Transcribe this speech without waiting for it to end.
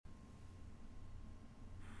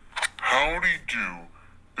Howdy do.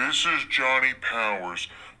 This is Johnny Powers,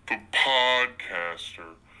 the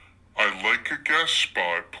podcaster. I'd like a guest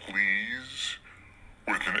spot, please.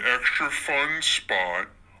 With an extra fun spot,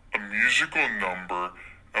 a musical number,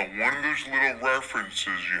 and one of those little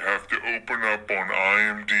references you have to open up on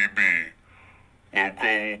IMDb.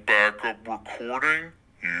 Local backup recording?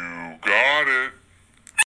 You got it.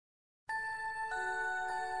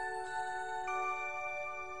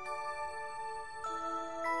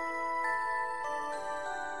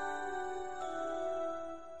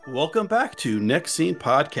 Welcome back to Next Scene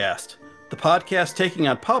Podcast, the podcast taking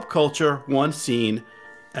on pop culture one scene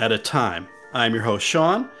at a time. I'm your host,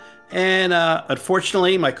 Sean, and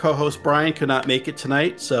unfortunately, my co-host Brian could not make it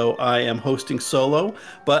tonight, so I am hosting solo,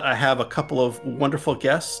 but I have a couple of wonderful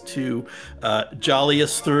guests to jolly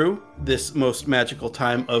us through this most magical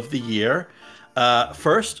time of the year.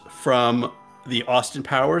 First, from the Austin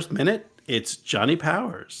Powers Minute, it's Johnny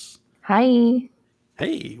Powers. Hi.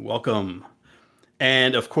 Hey, welcome.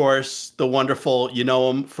 And of course, the wonderful, you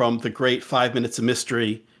know him from the great 5 Minutes of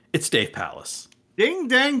Mystery, it's Dave Pallas. Ding,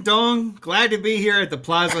 dang, dong. Glad to be here at the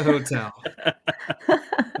Plaza Hotel.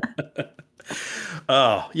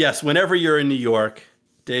 Oh, yes. Whenever you're in New York,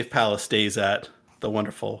 Dave Pallas stays at the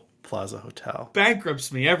wonderful Plaza Hotel.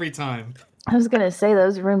 Bankrupts me every time. I was going to say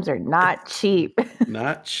those rooms are not cheap.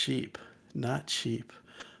 Not cheap. Not cheap.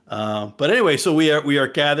 But anyway, so we are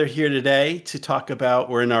gathered here today to talk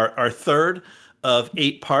about, we're in our third of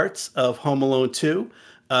 8 parts of Home Alone 2.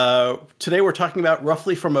 Today we're talking about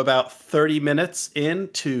roughly from about 30 minutes in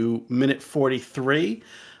to minute 43,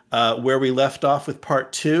 where we left off with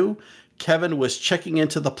part 2. Kevin was checking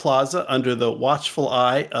into the plaza under the watchful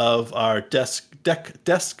eye of our desk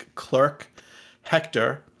clerk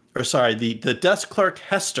Hector, the desk clerk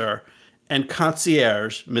Hester and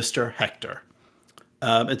concierge Mr. Hector.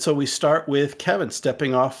 And so we start with Kevin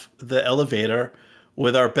stepping off the elevator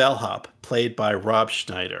with our bellhop, played by Rob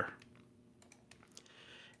Schneider.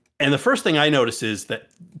 And the first thing I notice is that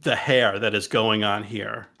the hair that is going on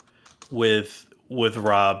here with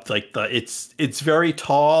Rob, like it's very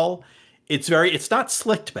tall. It's not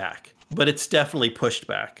slicked back, but it's definitely pushed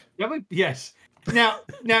back. Yes. Now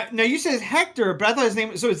you said Hector, but I thought his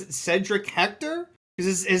name. So is it Cedric Hector?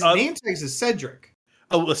 Because his name tag is Cedric.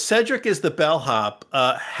 Oh, well, Cedric is the bellhop.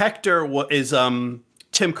 Hector is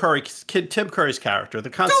Tim Curry's character, the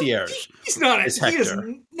concierge. No, he's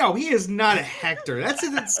not he is not a Hector.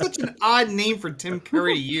 That's such an odd name for Tim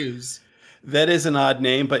Curry to use. That is an odd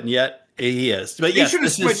name, but yet he is. But they should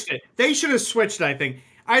have switched it. They should have switched it,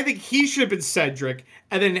 I think he should have been Cedric,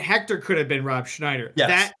 and then Hector could have been Rob Schneider.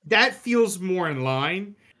 Yes. That feels more in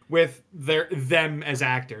line with them as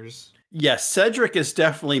actors. Yes, Cedric is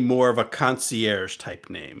definitely more of a concierge type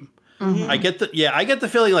name. Mm-hmm. I get the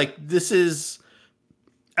feeling like this is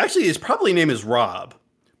actually his probably name is Rob,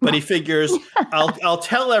 but he figures I'll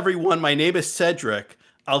tell everyone my name is Cedric.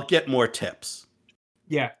 I'll get more tips.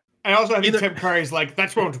 Yeah. I also think Tim Curry's like,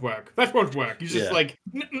 that won't work. That won't work. He's just like,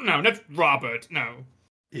 no, that's Robert. No.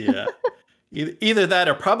 Yeah. Either that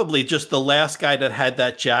or probably just the last guy that had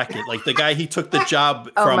that jacket. Like the guy he took the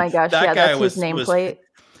job from. Oh my gosh, that guy that's his nameplate.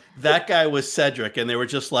 That guy was Cedric, and they were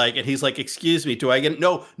just like, and he's like, excuse me, do I get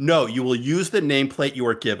no, you will use the nameplate you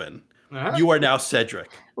were given. Uh-huh. You are now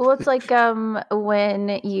Cedric. Well, it's like because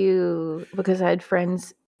I had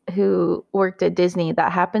friends who worked at Disney,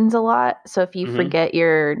 that happens a lot. So if you forget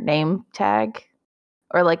your name tag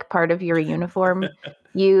or like part of your uniform,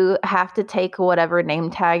 you have to take whatever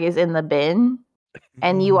name tag is in the bin,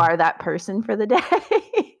 and you are that person for the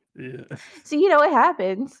day. Yeah. So you know it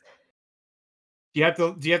happens. Do you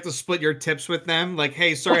have to split your tips with them? Like,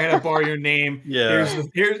 hey, sorry, I had to borrow your name. Yeah.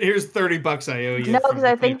 Here's $30 I owe you. No, because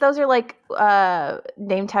I think those are like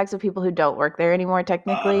name tags of people who don't work there anymore.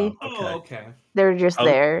 Technically, okay. They're just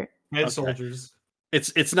there. Head soldiers.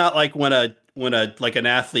 It's not like when an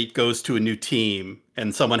athlete goes to a new team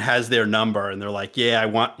and someone has their number and they're like, yeah, I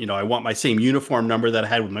want my same uniform number that I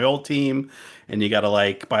had with my old team, and you got to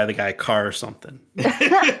like buy the guy a car or something.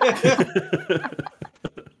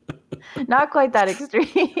 Not quite that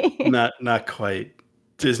extreme. Not quite.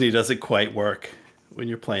 Disney doesn't quite work when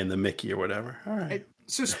you're playing the Mickey or whatever. All right.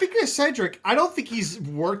 So speaking of Cedric, I don't think he's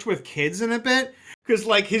worked with kids in a bit, because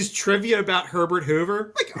like his trivia about Herbert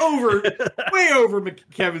Hoover, like way over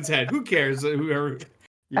Kevin's head. Who cares? Whoever.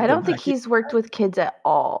 I don't think he's worked with kids at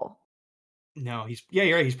all. No,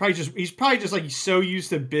 you're right. He's probably just like so used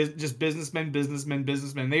to just businessmen.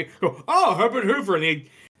 They go, oh, Herbert Hoover, and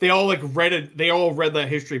they all read the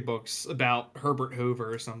history books about Herbert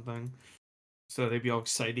Hoover or something. So they'd be all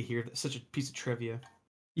excited to hear such a piece of trivia.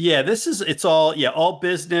 Yeah, it's all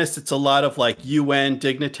business. It's a lot of like UN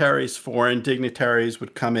dignitaries, foreign dignitaries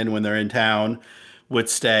would come in when they're in town, would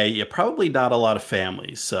stay. Yeah, probably not a lot of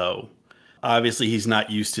families. So obviously he's not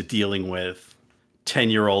used to dealing with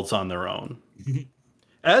 10-year-olds on their own.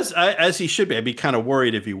 As he should be. I'd be kind of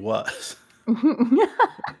worried if he was.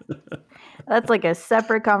 That's like a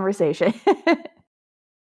separate conversation.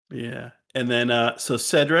 Yeah. And then so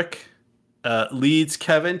Cedric leads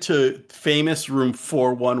Kevin to famous room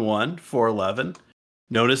 411,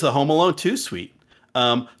 known as the Home Alone 2 suite.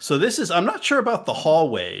 So I'm not sure about the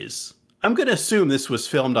hallways. I'm going to assume this was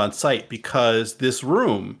filmed on site because this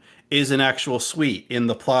room is an actual suite in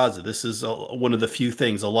the plaza. This is one of the few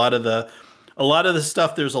things. A lot of the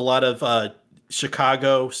stuff, there's a lot of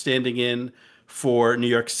Chicago standing in for New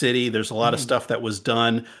York City. There's a lot of stuff that was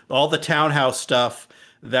done. All the townhouse stuff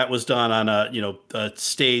that was done on a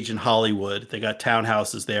stage in Hollywood. They got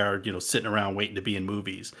townhouses there, sitting around waiting to be in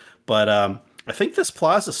movies. But I think this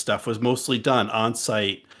plaza stuff was mostly done on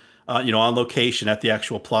site, on location at the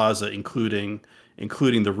actual plaza, including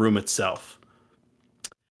the room itself.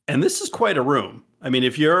 And this is quite a room. I mean,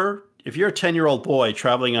 if you're a 10-year-old boy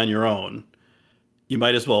traveling on your own, you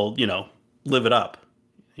might as well, live it up.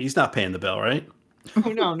 He's not paying the bill, right?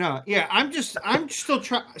 Oh no. Yeah, I'm still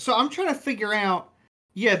trying. So I'm trying to figure out,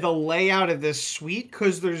 the layout of this suite,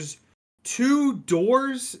 because there's 2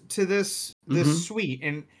 doors to this suite,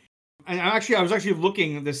 and I was actually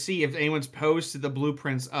looking to see if anyone's posted the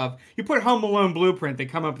blueprints of. You put Home Alone blueprint, they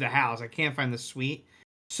come up with the house. I can't find the suite.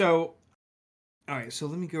 So, all right. So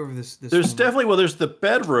let me go over this. There's definitely there's the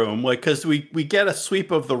bedroom, like because we get a sweep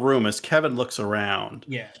of the room as Kevin looks around.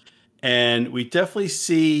 Yeah. And we definitely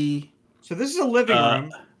see. So this is a living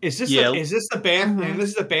room. Is this the bathroom? Mm-hmm. This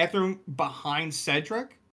is the bathroom behind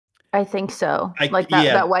Cedric? I think so.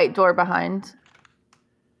 That white door behind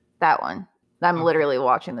that one. I'm literally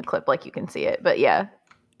watching the clip like you can see it, but yeah.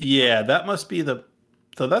 Yeah, that must be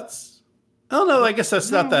so that's. Oh no, I guess that's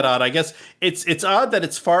not that odd. I guess it's odd that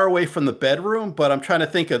it's far away from the bedroom, but I'm trying to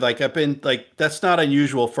think of that's not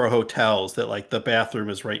unusual for hotels that like the bathroom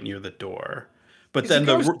is right near the door. But then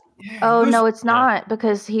no, it's not,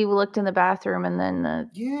 because he looked in the bathroom and then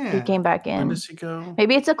he came back in. When does he go?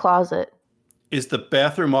 Maybe it's a closet. Is the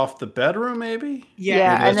bathroom off the bedroom? Maybe.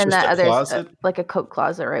 Yeah, and then that other like a coat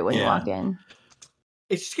closet right when you walk in.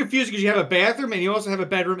 It's just confusing because you have a bathroom and you also have a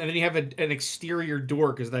bedroom and then you have an exterior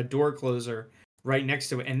door because that door closer right next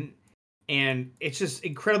to it, and it's just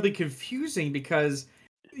incredibly confusing because.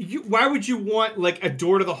 Why would you want like a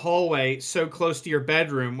door to the hallway so close to your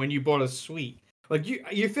bedroom when you bought a suite? Like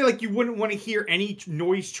you feel like you wouldn't want to hear any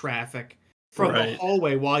noise traffic from the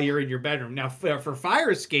hallway while you're in your bedroom. Now for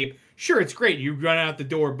fire escape, sure, it's great. You run out the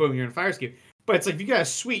door, boom, you're in fire escape. But it's like if you got a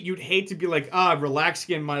suite, you'd hate to be like,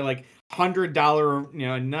 relaxing in my like $100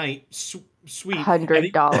 a night suite.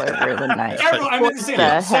 $100 room a night. I meant to say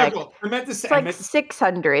several. I meant to say it's like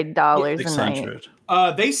 $600 a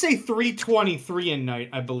night. They say $323 a night,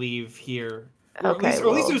 I believe here. Okay, or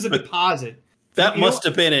at least it was a deposit. That must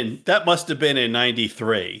have been in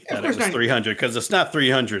 93 that it was 300 because it's not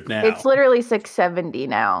 300 now. It's literally $670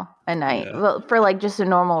 now a night. Well, for like just a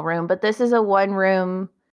normal room, but this is a one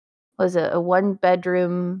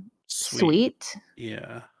bedroom suite. Yeah.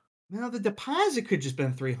 Mm-hmm. No, the deposit could just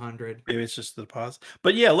been $300. Maybe it's just the deposit.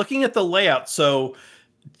 But yeah, looking at the layout, so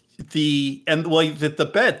the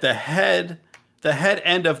bed, the head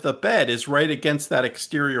end of the bed is right against that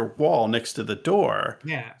exterior wall next to the door.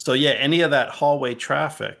 Yeah. So yeah, any of that hallway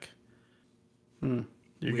traffic, you're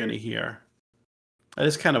going to hear. That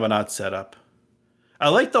is kind of an odd setup. I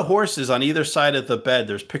like the horses on either side of the bed.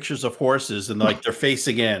 There's pictures of horses and like they're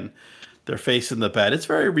facing in. They're facing the bed. It's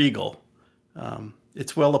very regal.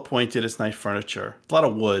 It's well appointed. It's nice furniture. A lot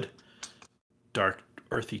of wood. Dark,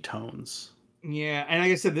 earthy tones. Yeah, and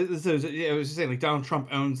like I said, I was just saying, like Donald Trump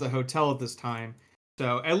owns the hotel at this time,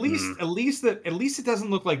 so at least it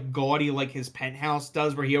doesn't look like gaudy like his penthouse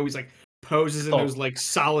does, where he always like poses in those like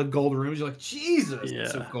solid gold rooms. You're like, Jesus,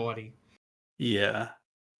 it's so gaudy. Yeah,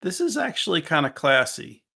 this is actually kind of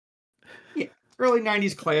classy. Yeah, early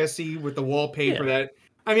 '90s classy with the wallpaper. That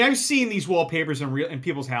I mean, I've seen these wallpapers in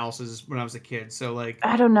people's houses when I was a kid. So like,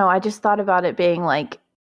 I don't know. I just thought about it being like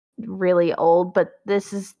really old, but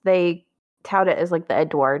they tout it as like the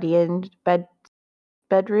Edwardian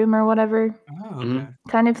bedroom or whatever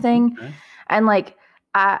kind of thing. Okay. And like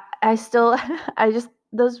I just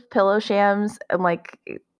those pillow shams and like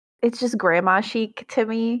it's just grandma chic to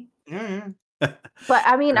me. But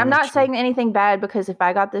I mean, I'm not saying anything bad, because if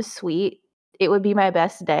I got this suite, it would be my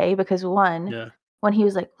best day, because when he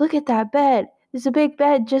was like, look at that bed, there's a big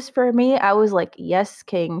bed just for me. I was like, yes,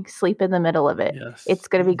 king, sleep in the middle of it. Yes. It's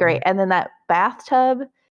going to be great. And then that bathtub,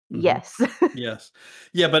 yes. Yes.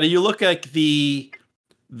 Yeah, but you look at the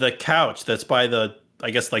couch that's by the,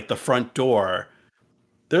 I guess, like the front door.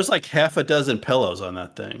 There's like half a dozen pillows on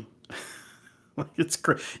that thing. It's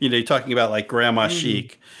you're talking about like grandma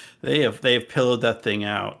chic. They have pillowed that thing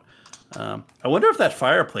out. I wonder if that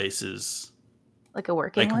fireplace is like a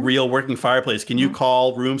working one? real working fireplace. Can you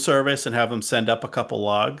call room service and have them send up a couple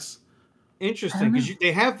logs? Interesting, because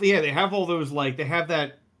they have all those, like, they have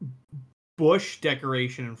that bush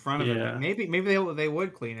decoration in front of it. Like maybe they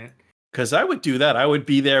would clean it. Because I would do that. I would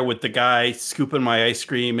be there with the guy scooping my ice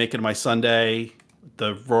cream, making my sundae,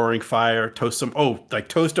 the roaring fire, toast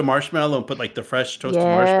a marshmallow and put like the fresh toasted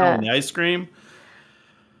marshmallow in the ice cream.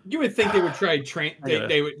 You would think they would try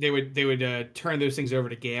they would turn those things over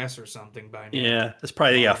to gas or something by now. Yeah, it's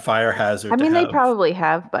probably a fire hazard. I mean, they probably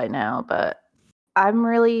have by now, but I'm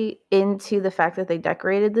really into the fact that they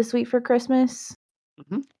decorated the suite for Christmas.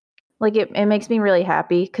 Like it makes me really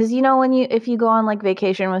happy because if you go on like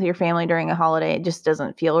vacation with your family during a holiday, it just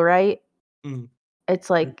doesn't feel right. It's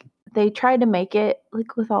like they tried to make it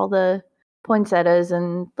like with all the poinsettias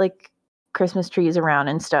and like Christmas trees around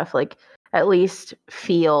and stuff, like at least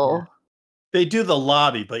feel. They do the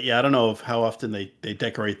lobby, but I don't know how often they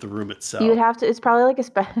decorate the room itself. You would have to. It's probably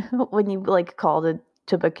like when you like call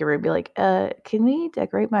to book your room, be like, can we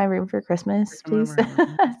decorate my room for Christmas, please?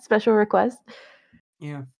 Special request.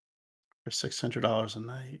 Yeah. For $600 a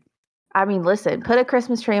night. I mean, listen, put a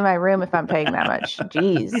Christmas tree in my room if I'm paying that much.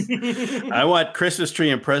 Jeez. I want Christmas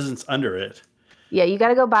tree and presents under it. Yeah, you got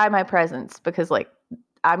to go buy my presents because, like,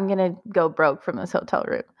 I'm going to go broke from this hotel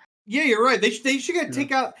room. Yeah, you're right. They should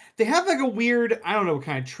take out. They have like a weird, I don't know what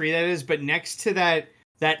kind of tree that is, but next to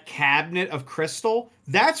that cabinet of crystal,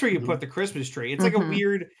 that's where you put the Christmas tree. It's like a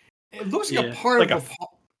weird. It looks like a part like of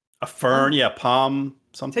a fern, palm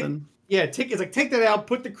something. Take that out,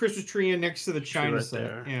 put the Christmas tree in next to the china right set.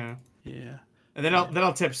 there. Yeah. Yeah. And then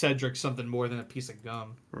I'll tip Cedric something more than a piece of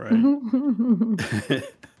gum. Right.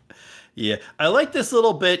 Yeah. I like this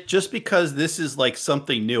little bit just because this is like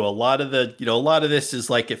something new. A lot of this is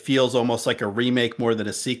like, it feels almost like a remake more than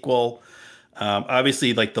a sequel.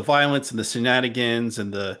 Obviously like the violence and the shenanigans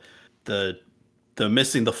and the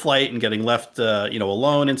missing the flight and getting left,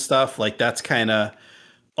 alone and stuff, like that's kind of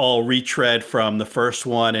all retread from the first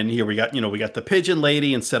one. And here we got the pigeon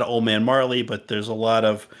lady instead of Old Man Marley, but there's a lot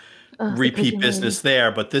of repeat business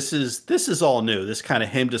there. But this is all new. This kind of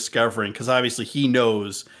him discovering, because obviously he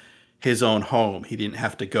knows his own home. He didn't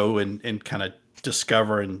have to go and kind of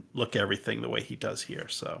discover and look everything the way he does here.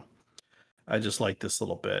 So I just like this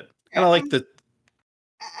little bit. And I like the...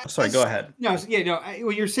 Sorry, go ahead.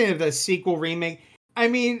 When you're saying the sequel remake, I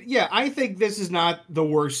mean, I think this is not the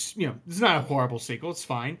worst. This is not a horrible sequel. It's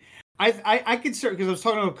fine. I could start, because I was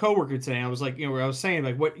talking to a coworker today. And I was like, where I was saying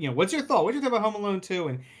like, what's your thought? What do you think about Home Alone 2?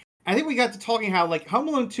 And I think we got to talking how like Home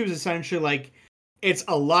Alone 2 is essentially like it's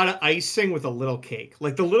a lot of icing with a little cake.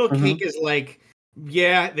 Like the little cake is like,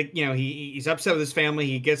 he's upset with his family.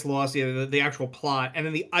 He gets lost. The actual plot, and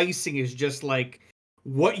then the icing is just like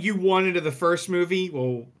what you wanted of the first movie.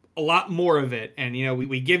 Well, a lot more of it, and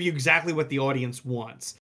we give you exactly what the audience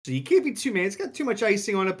wants. So you can't be too mad. It's got too much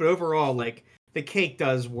icing on it, but overall, like the cake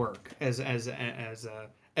does work as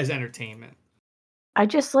entertainment. I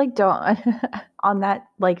just like don't on that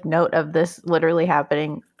like note of this literally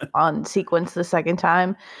happening on sequence the second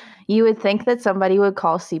time. You would think that somebody would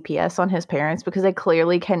call CPS on his parents because they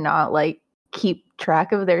clearly cannot like keep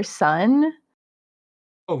track of their son.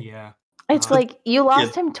 Oh yeah, it's like you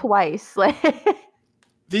lost him twice. Like.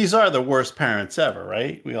 These are the worst parents ever,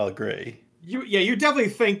 right? We all agree. You definitely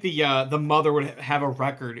think the mother would have a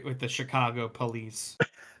record with the Chicago police,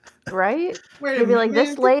 right? They'd be like,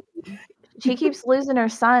 this lady, she keeps losing her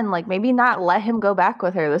son. Like, maybe not let him go back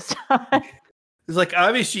with her this time. It's like,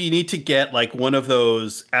 obviously, you need to get like one of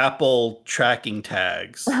those Apple tracking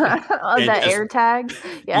tags. The air tag.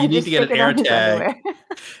 Yeah, you need to get an air tag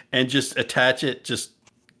and just attach it, just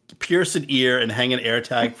pierce an ear and hang an air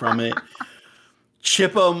tag from it.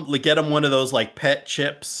 Chip them, get them one of those like pet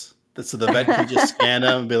chips. So the vet can just scan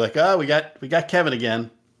them and be like, "Oh, we got Kevin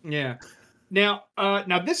again." Yeah. Now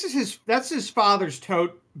that's his father's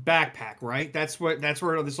tote backpack, right? That's where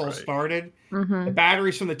this all started. Mm-hmm. The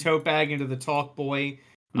batteries from the tote bag into the Talk Boy.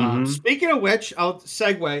 Speaking of which, I'll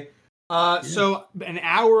segue. So an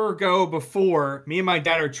hour ago, before me and my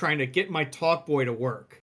dad are trying to get my Talk Boy to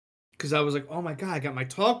work, because I was like, "Oh my god, I got my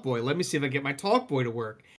Talk Boy. Let me see if I get my Talk Boy to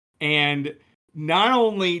work." And not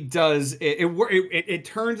only does it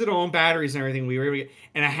turns it on batteries and everything,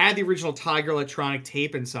 and I had the original Tiger Electronic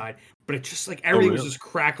tape inside, but but it just like everything was really? just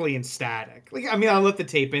crackly and static. Like, I mean, I left the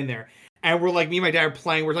tape in there, and we're like, me and my dad are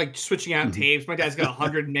playing. We're like switching out tapes. My dad's got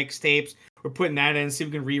 100 mixtapes. We're putting that in, see if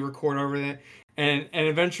we can re-record over that. And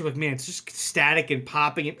eventually, like, man, it's just static and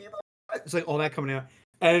popping. And it's like all that coming out.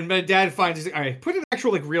 And my dad finds, he's like, all right, put an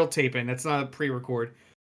actual like real tape in. That's not a pre-record.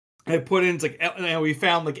 I put in, it's like, we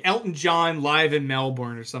found like Elton John live in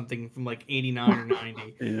Melbourne or something from like 89 or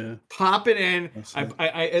 90. Yeah. Pop it in.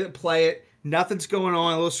 I play it. Nothing's going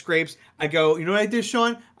on. Little scrapes. I go, you know what I did,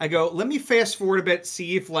 Sean? I go, let me fast forward a bit,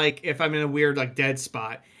 see if I'm in a weird like dead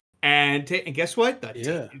spot. And guess what?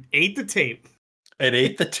 Ate the tape. It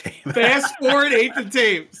ate the tape. Fast forward, ate the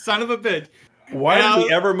tape. Son of a bitch. Why did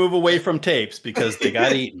we ever move away from tapes? Because they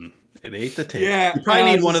got eaten. It ate the tape. Yeah. You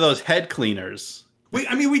probably need one of those head cleaners.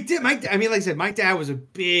 We did. Like I said, my dad was a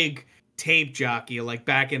big tape jockey, like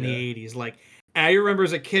back in the 80s. Like, I remember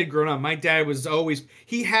as a kid growing up, my dad was always,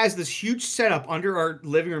 he has this huge setup under our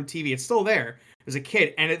living room TV. It's still there as a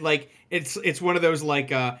kid. And it's one of those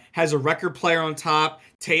like, has a record player on top,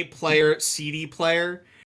 tape player, CD player.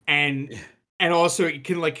 And also it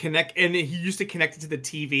can like connect, and he used to connect it to the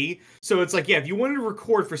TV. So it's like, if you wanted to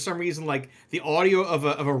record for some reason, like the audio of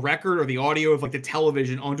a record or the audio of like the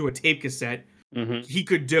television onto a tape cassette, he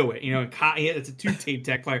could do it, it's a 2-tape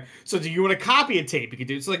deck player. So do you want to copy a tape? You could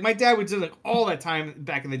do it. So like my dad would do like all that time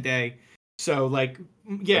back in the day. So like,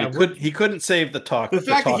 he couldn't save the talk. The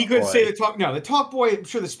fact that he couldn't say the talk. No, the talk boy, I'm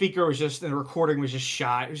sure the speaker was just, and the recording was just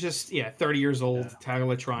shot. It was just, 30 years old. Tag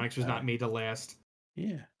Electronics was not made to last.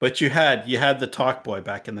 Yeah. But you had the talk boy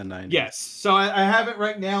back in the 90s. Yes. So I have it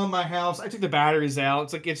right now in my house. I took the batteries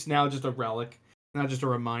out. It's now just a relic, not just a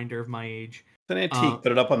reminder of my age. It's an antique.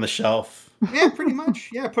 Put it up on the shelf. Yeah, pretty much.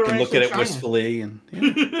 Yeah, put it. And look at it wistfully and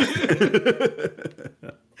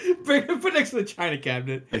put next to the china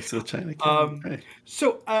cabinet. Next to the china cabinet. Right.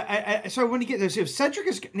 So I want to get this. If Cedric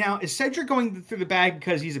is Cedric going through the bag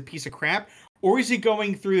because he's a piece of crap, or is he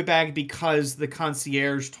going through the bag because the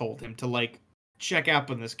concierge told him to like check out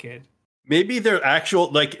on this kid? Maybe they're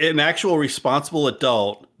an actual responsible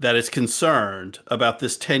adult that is concerned about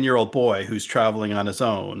this 10-year-old boy who's traveling on his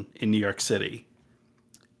own in New York City.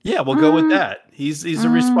 Yeah, we'll go with that. He's a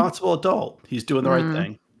responsible adult. He's doing the right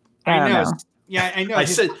thing. I know. Yeah, I know.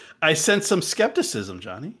 I sense some skepticism,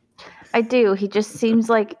 Johnny. I do. He just seems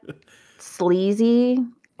like sleazy,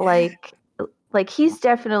 like he's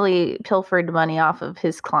definitely pilfered money off of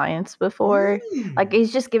his clients before. Like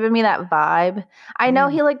he's just giving me that vibe. I know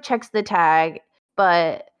he like checks the tag,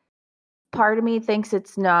 but part of me thinks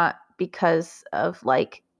it's not because of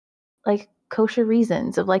like kosher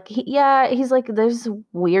reasons of like he's like there's a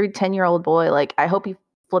weird 10-year-old boy, like I hope he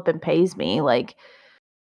flipping pays me. Like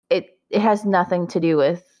it has nothing to do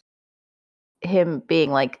with him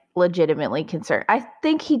being like legitimately concerned. I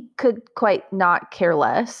think he could quite not care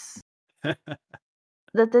less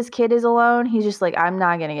that this kid is alone. He's just like, I'm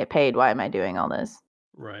not going to get paid. Why am I doing all this?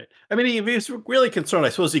 Right. I mean, if he's really concerned, I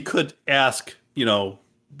suppose he could ask,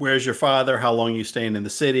 where's your father? How long are you staying in the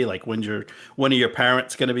city? Like when are your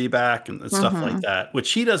parents going to be back and stuff like that,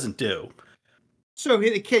 which he doesn't do. So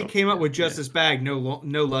the kid came up with just this bag, no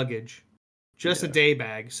luggage, just a day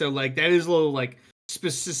bag. So like that is a little like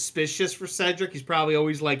suspicious for Cedric. He's probably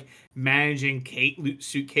always like managing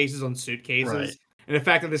suitcases on suitcases. Right. And the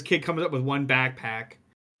fact that this kid comes up with one backpack,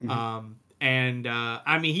 I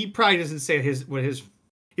mean, he probably doesn't say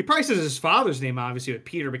he probably says his father's name, obviously, with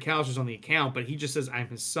Peter McAllister's on the account, but he just says, I'm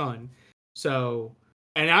his son. So,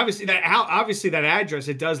 and obviously that address,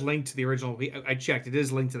 it does link to the original. I checked, it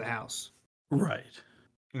is linked to the house. Right.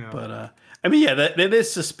 But, I mean, that is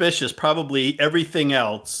suspicious. Probably everything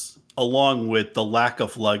else, along with the lack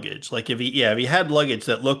of luggage. Like if he had luggage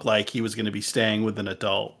that looked like he was going to be staying with an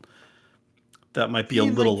adult, that might be a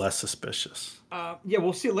little less suspicious.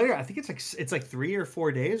 We'll see it later. I think it's like 3 or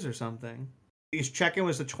 4 days or something. His check-in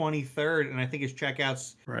was the 23rd, and I think his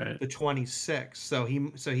checkout's the 26th. So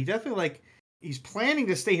he definitely he's planning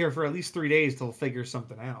to stay here for at least 3 days till he'll figure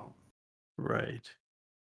something out. Right.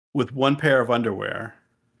 With one pair of underwear.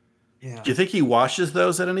 Yeah. Do you think he washes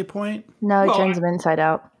those at any point? No, he turns them inside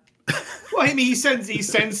out. Well, I mean, he sends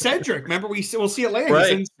Cedric. Remember, we'll see it later.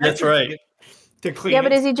 Right. That's right. To clean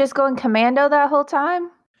but is he just going commando that whole time?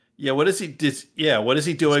 Yeah, what is he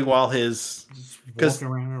doing while his walking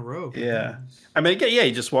around a road? Yeah. I mean,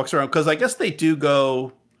 he just walks around because I guess they do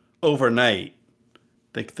go overnight.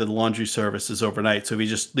 The laundry service is overnight, so he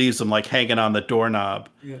just leaves them like hanging on the doorknob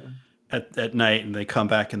at night, and they come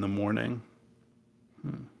back in the morning.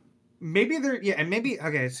 Maybe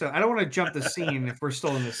okay. So I don't want to jump the scene if we're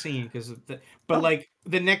still in the scene but like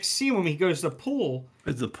the next scene when he goes to the pool,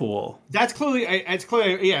 it's the pool. That's clearly a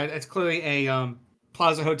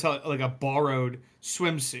Plaza Hotel like a borrowed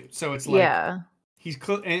swimsuit. So it's like Yeah.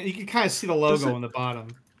 and you can kind of see the logo on the bottom.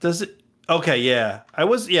 Does it? Okay, yeah.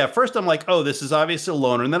 First I'm like, oh, this is obviously a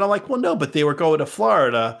loner. And then I'm like, well, no, but they were going to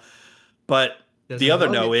Florida. But the other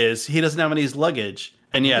no is he doesn't have any luggage.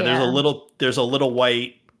 And there's a little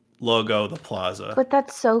white logo, the Plaza. But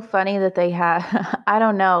that's so funny that they have, I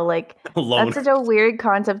don't know, like, that's such a weird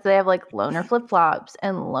concept. They have like loner flip-flops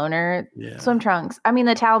and loner swim trunks. I mean,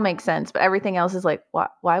 the towel makes sense, but everything else is like,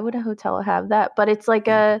 why would a hotel have that? But it's like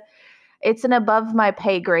it's an above my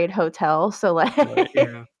pay grade hotel. So like,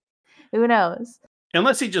 who knows?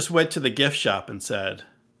 Unless he just went to the gift shop and said,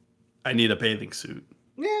 I need a bathing suit.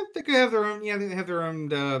 Yeah, they could have their own, they have their own,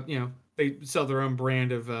 they sell their own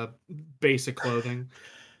brand of basic clothing.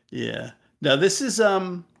 Yeah. Now this is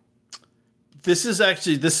for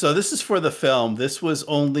the film. This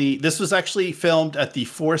was actually filmed at the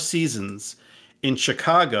Four Seasons in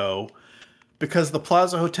Chicago because the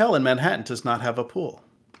Plaza Hotel in Manhattan does not have a pool.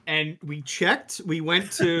 And we checked. We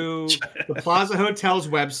went to the Plaza Hotel's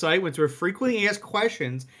website, went to a frequently asked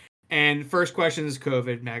questions. And first question is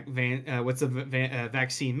COVID. What's the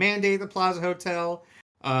vaccine mandate at the Plaza Hotel?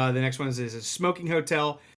 The next one is a smoking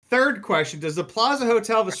hotel. Third question, does the Plaza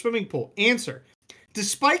Hotel have a swimming pool? Answer.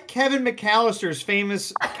 Despite Kevin McAllister's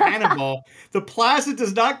famous Cannonball, the Plaza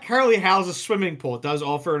does not currently house a swimming pool. It does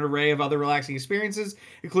offer an array of other relaxing experiences,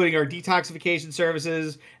 including our detoxification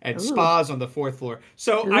services and spas on the 4th floor.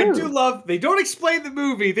 So I do love, they don't explain the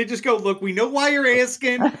movie. They just go, look, we know why you're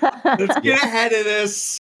asking. Let's get ahead of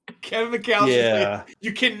this. Kevin McAllister,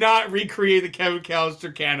 you cannot recreate the Kevin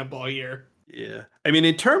McAllister Cannonball here. Yeah. I mean,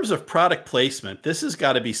 in terms of product placement, this has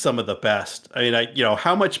got to be some of the best. I mean,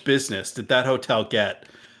 how much business did that hotel get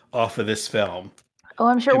off of this film? Oh,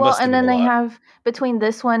 I'm sure. Well, and then they have between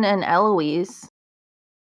this one and Eloise.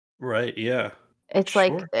 Right. Yeah. It's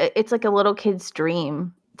like a little kid's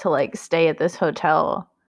dream to like stay at this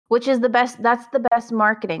hotel, which is the best. That's the best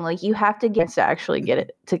marketing. Like you have to get to actually get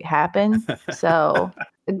it to happen. So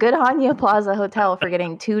good on you, Plaza Hotel, for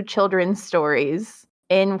getting 2 children's stories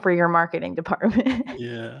in for your marketing department.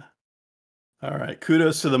 Yeah. All right.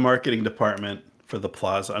 Kudos to the marketing department for the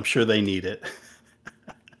Plaza. I'm sure they need it.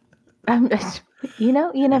 You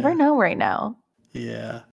never know right now.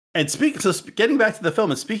 Yeah. And getting back to the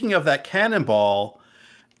film and speaking of that cannonball,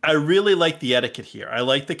 I really like the etiquette here. I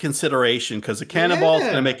like the consideration because the cannonball is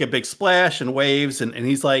going to make a big splash and waves. And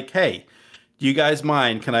he's like, hey, do you guys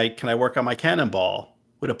mind? Can I work on my cannonball?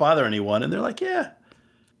 Would it bother anyone? And they're like, yeah,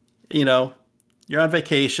 you're on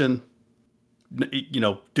vacation,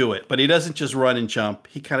 do it. But he doesn't just run and jump.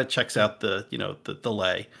 He kind of checks out the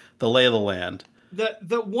lay of the land.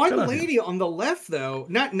 The one lady on the left, though,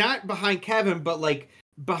 not behind Kevin, but like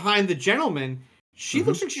behind the gentleman, she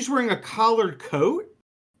looks like she's wearing a collared coat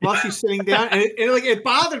while she's sitting down. And it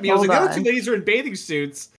bothered me. I was like, those 2 ladies are in bathing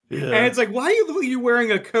suits. Yeah. And it's like, why are you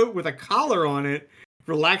wearing a coat with a collar on it,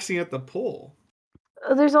 relaxing at the pool?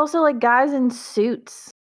 There's also like guys in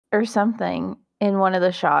suits or something in one of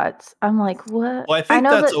the shots. I'm like, what? Well, I think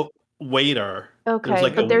that's a waiter. Okay,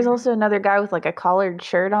 but there's also another guy with like a collared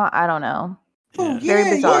shirt on. I don't know. Yeah.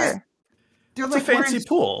 Very bizarre. Yeah. They're like a fancy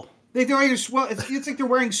pool. It's like they're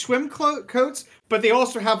wearing swim coats, but they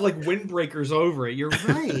also have like windbreakers over it. You're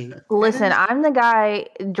right. Listen, I'm the guy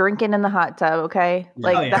drinking in the hot tub, okay?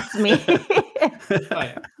 Like, that's me.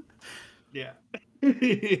 Yeah.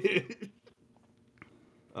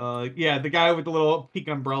 The guy with the little pink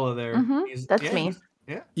umbrella there. Mm-hmm. That's me.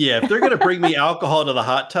 Yeah. Yeah, if they're going to bring me alcohol to the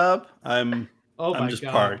hot tub, I'm just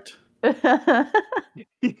parked.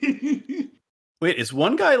 Wait, is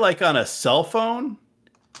one guy like on a cell phone?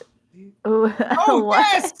 Oh,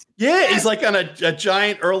 yes! Yeah, yes! He's like on a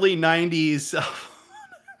giant early 90s.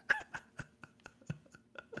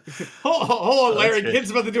 Hold on, Larry. Kid's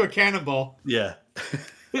about to do a cannonball. Yeah.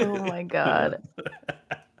 Oh my God.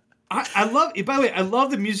 I love. By the way, I love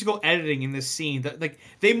the musical editing in this scene. That like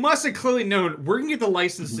they must have clearly known we're gonna get the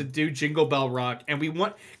license to do Jingle Bell Rock, and we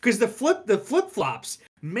want because the flip flops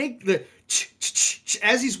make the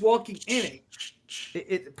as he's walking in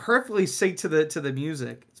it perfectly sync to the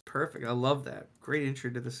music. It's perfect. I love that. Great intro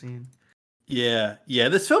to the scene. Yeah.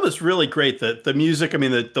 This film is really great. The music. I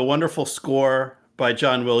mean, the wonderful score by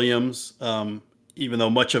John Williams. Even though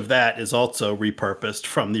much of that is also repurposed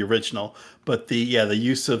from the original, but the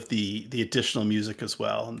use of the additional music as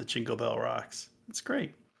well and the Jingle Bell Rocks. It's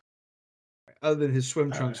great. Other than his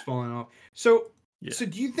swim trunks falling off. So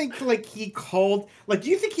do you think he called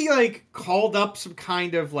up some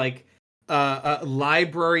kind of a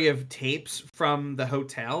library of tapes from the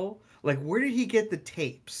hotel? Like, where did he get the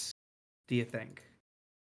tapes? Do you think?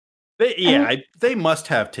 They must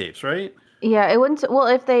have tapes, right? Yeah, it wouldn't. Well,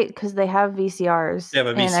 if because they have VCRs They have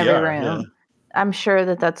a in every VCR, room, yeah. I'm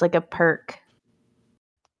sure that's like a perk.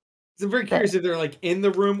 So I'm very curious if they're like in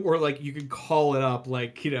the room or like you could call it up,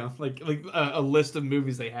 like like a list of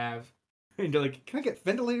movies they have, and you're like, can I get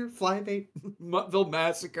Ventilator, Fly Bait, Muttville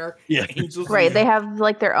Massacre, Yeah. Angels? Right, they have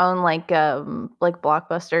like their own like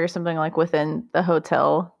Blockbuster or something like within the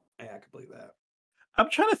hotel. Yeah, I can believe that. I'm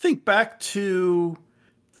trying to think back to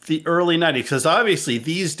the early 90s, because obviously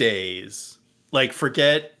these days, like,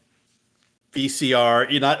 forget VCR,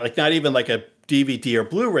 you're not even like a DVD or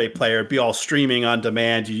Blu-ray player, it'd be all streaming on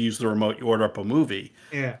demand. You use the remote, you order up a movie.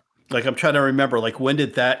 Yeah. Like, I'm trying to remember, like, when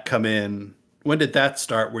did that come in? When did that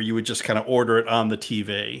start where you would just kind of order it on the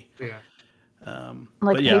TV? Yeah.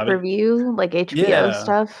 Like but yeah, pay-per-view, like HBO yeah.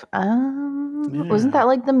 stuff. Yeah. Wasn't that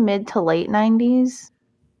like the mid to late 90s?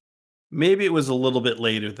 Maybe it was a little bit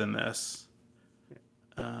later than this.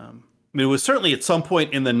 I mean, it was certainly at some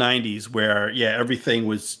point in the 90s where, yeah, everything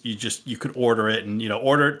was, you could order it and,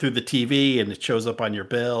 order it through the TV and it shows up on your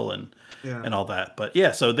bill and all that. But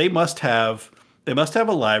yeah, so they must have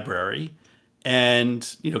a library. And,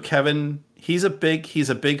 Kevin, he's a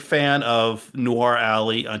big fan of Noir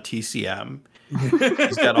Alley on TCM.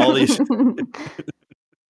 He's got all these.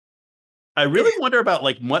 I really wonder about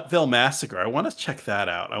like Muttville Massacre. I want to check that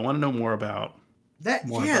out. I want to know more about that.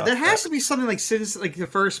 more Yeah, about there has that. to be something like since like the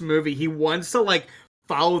first movie, he wants to like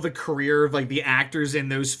follow the career of like the actors in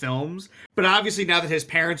those films. But obviously now that his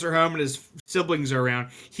parents are home and his siblings are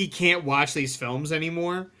around, he can't watch these films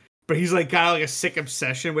anymore. But he's like got like a sick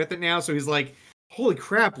obsession with it now. So he's like, holy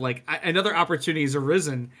crap, like another opportunity has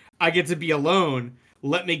arisen. I get to be alone.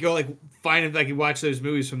 Let me go like find if I can watch those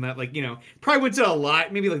movies from that, like, probably went to a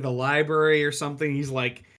lot, maybe like the library or something. He's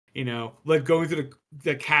like, like going through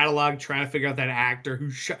the catalog trying to figure out that actor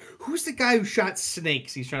who's the guy who shot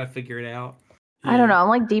snakes. He's trying to figure it out. I don't know. I'm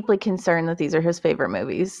like deeply concerned that these are his favorite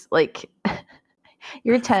movies. Like,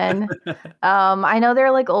 you're 10. I know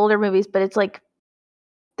they're like older movies, but it's like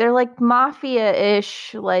they're like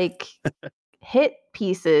mafia-ish, like hit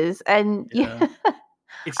pieces, and Yeah.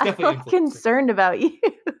 It's I'm definitely like concerned about you.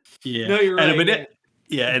 Yeah. No, you're right.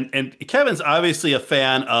 And Kevin's obviously a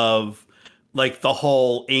fan of like the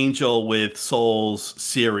whole Angel with Souls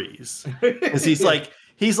series. Because he's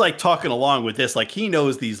like talking along with this, like he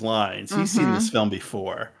knows these lines. He's seen this film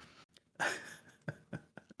before.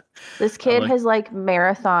 This kid has like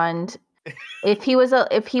marathoned. If he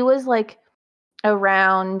was like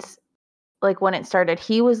around like when it started,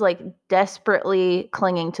 he was like desperately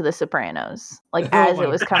clinging to The Sopranos, like as it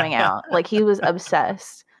was coming out. Like he was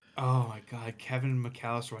obsessed. Oh my god, Kevin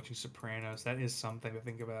McAllister watching Sopranos. That is something to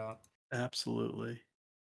think about. Absolutely.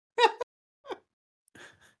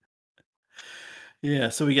 Yeah,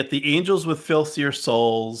 so we get the Angels with Filthier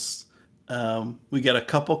Souls. We get a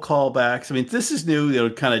couple callbacks. I mean, this is new,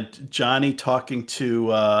 kind of Johnny talking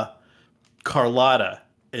to Carlotta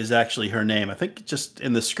is actually her name. I think just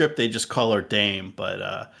in the script they just call her Dame,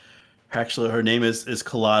 but actually her name is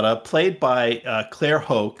Carlotta, played by Claire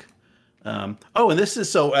Hoke. And this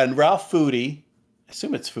is and Ralph Foody, I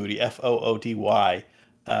assume it's Foody, Foody,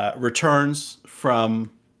 returns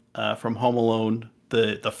from Home Alone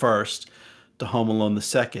the first to Home Alone the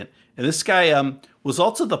second. And this guy was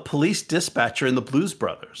also the police dispatcher in the Blues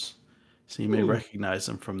Brothers, so you may recognize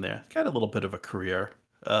him from there. Got a little bit of a career,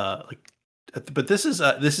 but this is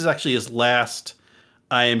actually his last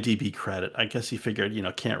IMDb credit. I guess he figured, you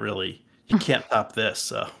can't top this,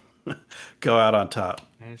 so go out on top.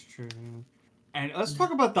 That's true. And let's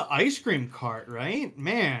talk about the ice cream cart, right?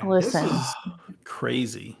 Man, Listen. this is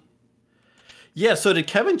crazy. Yeah, so did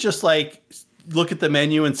Kevin just like look at the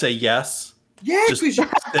menu and say yes? Yeah, because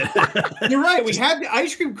you're right. We had the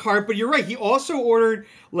ice cream cart, but you're right. He also ordered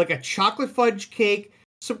like a chocolate fudge cake,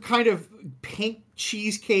 some kind of pink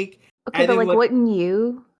cheesecake. Okay, but like, wouldn't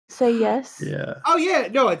you say yes? Yeah. Oh yeah,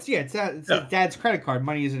 no, it's Dad's credit card.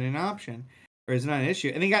 Money isn't an option, or is not an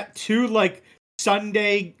issue. And they got two like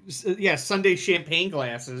Sunday champagne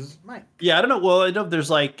glasses. Yeah, I don't know. Well, I know there's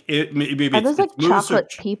like maybe are those like chocolate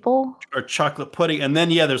people or chocolate pudding, and then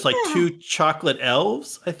there's like two chocolate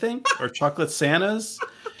elves, I think, or chocolate Santas.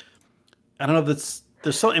 I don't know if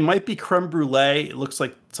there's it might be creme brulee. It looks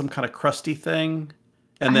like some kind of crusty thing,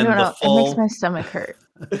 and then the full. It makes my stomach hurt,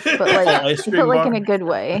 but like in a good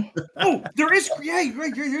way. Oh, there is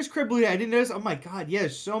there's creme brulee. I didn't notice. Oh my god, yeah,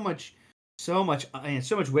 so much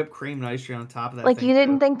whipped cream and ice cream on top of that. Like you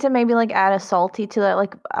didn't think to maybe like add a salty to that?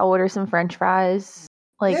 Like I'll order some French fries.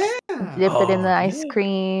 Like dip it in the ice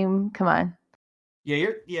cream. Come on.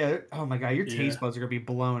 Yeah. Oh my god, your taste buds are gonna be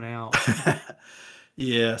blown out.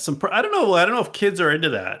 Yeah, I don't know if kids are into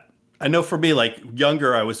that. I know for me, like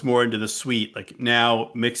younger, I was more into the sweet. Like now,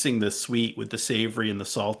 mixing the sweet with the savory and the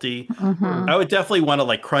salty, I would definitely want to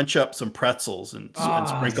like crunch up some pretzels and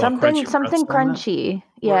sprinkle a something crunchy pretzel on it. crunchy.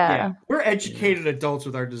 Yeah. We're educated adults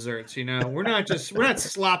with our desserts. We're not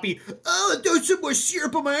sloppy. Oh, do some more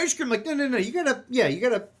syrup on my ice cream. Like no. You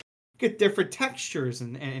gotta get different textures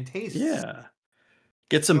and tastes. Yeah,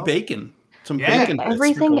 get some bacon. Some Yeah. bacon. bits,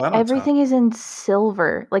 Everything sprinkle that on top. everything is in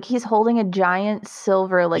silver. Like he's holding a giant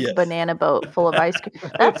silver Yeah. banana boat full of ice cream.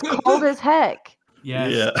 That's cold as heck.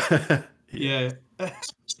 Yes. Yeah. Yeah.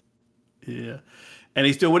 Yeah. And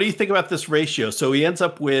he's doing, what do you think about this ratio? So he ends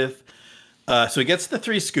up with, so he gets the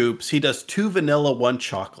 3 scoops. He does 2 vanilla, 1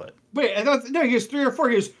 chocolate. Wait, I thought, no, he goes 3 or 4.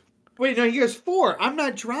 He goes, wait, no, he goes 4. I'm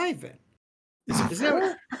not driving. Is it Is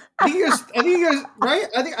that, I think he goes, right?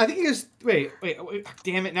 I think he goes, wait,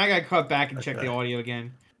 damn it. Now I gotta cut back and check the audio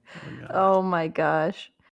again. Oh my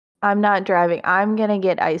gosh. I'm not driving. I'm gonna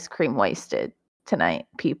get ice cream wasted tonight,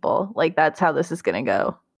 people. Like that's how this is gonna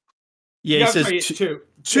go. Yeah, he says two.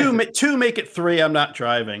 2 make it 3. I'm not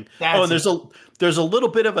driving. And there's a little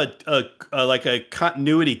bit of a like a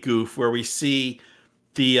continuity goof where we see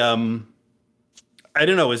the I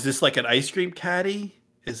don't know, is this like an ice cream caddy?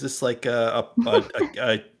 Is this like a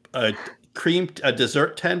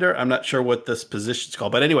dessert tender? I'm not sure what this position's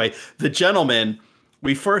called. But anyway, the gentleman,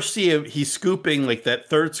 we first see him, he's scooping like that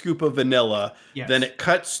 3rd scoop of vanilla. Yes. Then it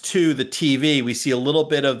cuts to the TV. We see a little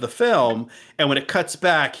bit of the film. And when it cuts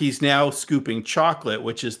back, he's now scooping chocolate,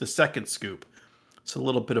 which is the 2nd scoop. It's a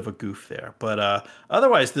little bit of a goof there. But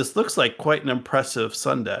otherwise, this looks like quite an impressive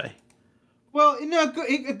sundae. Well,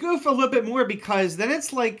 a goof a little bit more because then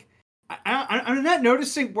it's like, I'm not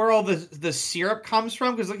noticing where all the syrup comes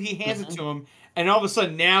from because he hands it to him, and all of a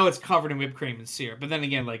sudden now it's covered in whipped cream and syrup. But then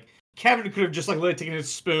again, like Kevin could have just like literally taken a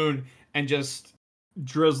spoon and just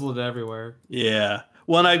drizzled it everywhere. Yeah.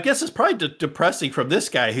 Well, and I guess it's probably depressing from this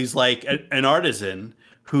guy who's like an artisan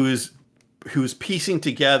who's piecing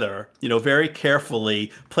together, very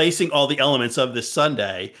carefully, placing all the elements of this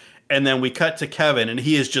sundae, and then we cut to Kevin, and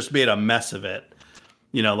he has just made a mess of it.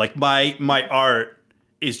 Like my art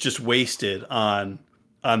is just wasted on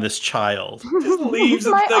this child. Just leaves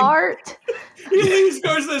my art. He leaves,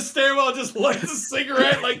 goes to the stairwell, just lights a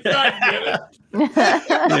cigarette. Like, God damn it.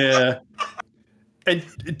 Yeah. And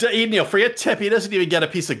forget tip. He doesn't even get a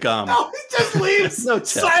piece of gum. No, he just leaves. No tip.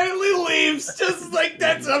 Silently leaves. Just like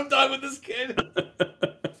that's. I'm done with this kid.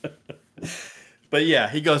 But yeah,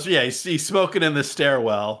 he goes. Yeah, he's smoking in the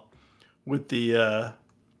stairwell with the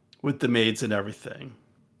maids and everything.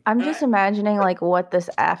 I'm just imagining like what this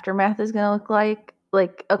aftermath is gonna look like.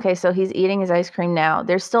 Like, okay, so he's eating his ice cream now.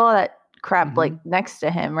 There's still all that crap like next to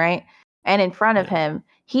him, right? And in front of him,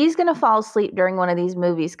 he's gonna fall asleep during one of these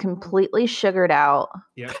movies, completely sugared out.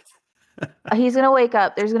 Yeah. He's gonna wake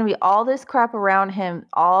up. There's gonna be all this crap around him.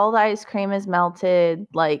 All the ice cream is melted.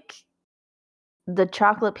 Like the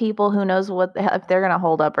chocolate people, who knows if they're gonna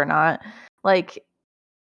hold up or not. Like,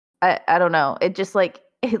 I don't know. It just like.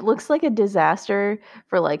 It looks like a disaster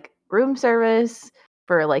for like room service,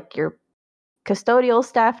 for like your custodial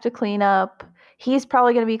staff to clean up. He's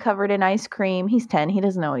probably going to be covered in ice cream. He's 10. He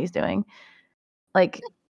doesn't know what he's doing. Like,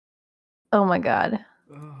 oh my God.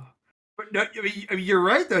 But no, I mean, you're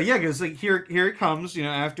right though. Yeah, because like here it comes.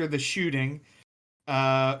 After the shooting,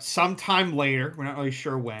 sometime later. We're not really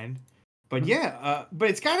sure when, but but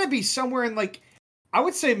it's got to be somewhere in like. I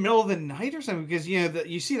would say middle of the night or something because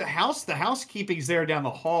you see the housekeeping's there down the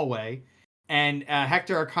hallway, and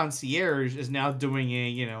Hector, our concierge, is now doing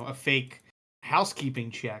a fake housekeeping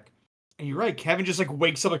check. And you're right, Kevin just like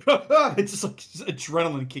wakes up like it's just like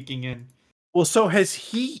adrenaline kicking in. Well, so has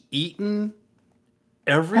he eaten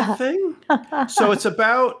everything? So it's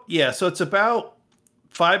about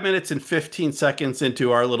 5 minutes and 15 seconds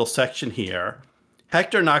into our little section here.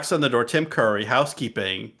 Hector knocks on the door. Tim Curry,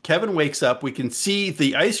 housekeeping. Kevin wakes up. We can see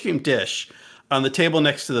the ice cream dish on the table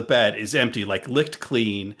next to the bed is empty, like licked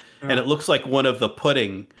clean. And it looks like one of the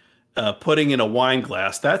pudding in a wine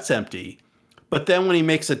glass. That's empty. But then when he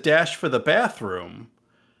makes a dash for the bathroom,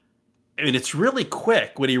 I mean, it's really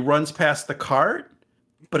quick when he runs past the cart,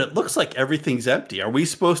 but it looks like everything's empty. Are we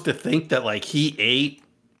supposed to think that like he ate,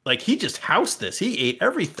 like he just housed this? He ate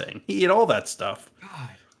everything. He ate all that stuff.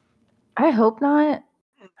 God. I hope not.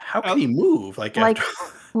 How can he move? Like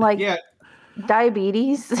yeah.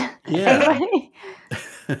 Diabetes. Yeah.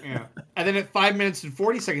 Yeah. And then at 5 minutes and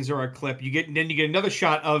 40 seconds of our clip, you get another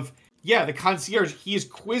shot of the concierge. He is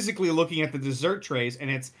quizzically looking at the dessert trays, and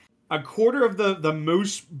it's a quarter of the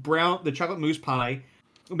chocolate mousse pie,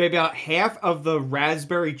 maybe about half of the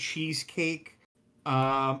raspberry cheesecake.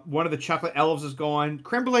 One of the chocolate elves is gone.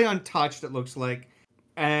 Creme brulee untouched, it looks like.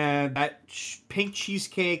 and that pink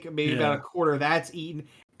cheesecake, maybe about a quarter of that's eaten.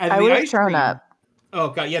 And I the would have ice thrown cream, up. oh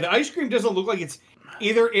god, yeah, the ice cream doesn't look like it's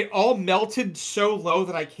either it all melted so low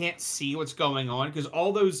that I can't see what's going on because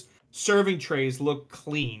all those serving trays look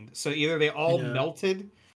cleaned. So either they all melted.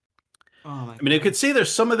 Oh my I mean, you could see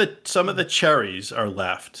there's some of the cherries are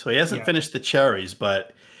left. So he hasn't finished the cherries,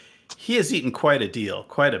 but he has eaten quite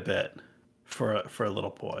a bit for a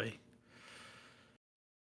little boy.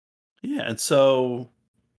 Yeah, and so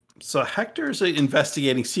Hector's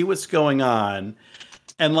investigating, see what's going on,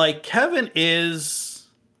 and like Kevin is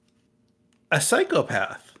a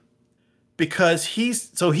psychopath because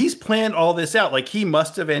he's planned all this out. Like he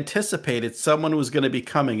must have anticipated someone was going to be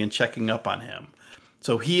coming and checking up on him.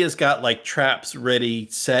 So he has got like traps ready,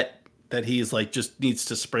 set that he's like just needs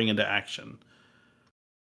to spring into action,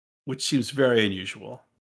 which seems very unusual.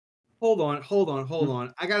 Hold on.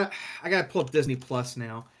 I gotta pull up Disney Plus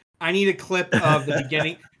now. I need a clip of the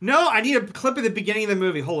beginning. No, I need a clip of the beginning of the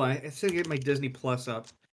movie. Hold on. I still get my Disney Plus up.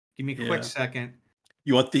 Give me a quick second.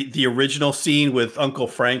 You want the original scene with Uncle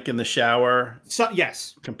Frank in the shower? So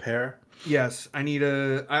yes. Compare. Yes, I need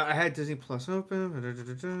I had Disney Plus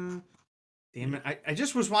open. Damn it! I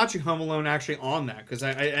just was watching Home Alone actually on that because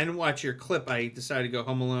I didn't watch your clip. I decided to go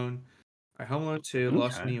Home Alone. All right, Home Alone 2,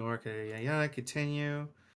 Lost in New York. Yeah. Continue. And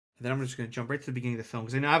then I'm just gonna jump right to the beginning of the film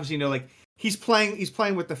because I obviously know like he's playing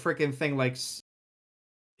with the freaking thing like.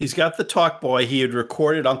 He's got the talk boy. He had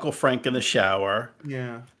recorded Uncle Frank in the shower.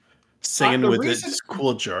 Yeah. Singing with this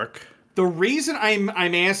cool jerk. The reason I'm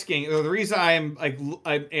asking, or the reason I'm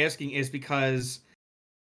asking is because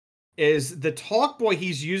the talk boy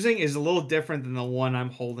he's using is a little different than the one I'm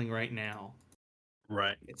holding right now.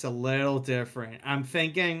 Right. It's a little different. I'm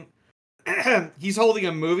thinking he's holding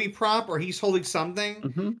a movie prop or he's holding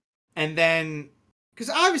something, and then because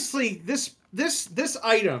obviously this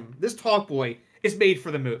item, this talk boy, is made for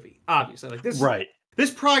the movie. Obviously, like this. Right. This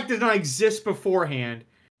product did not exist beforehand.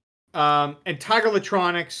 And Tiger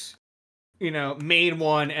Electronics, made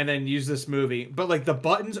one and then used this movie. But like the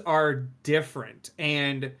buttons are different.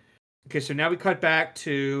 And okay, so now we cut back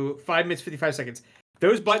to 5 minutes 55 seconds.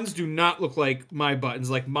 Those buttons do not look like my buttons.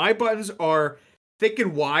 Like my buttons are thick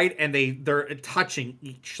and wide, and they're touching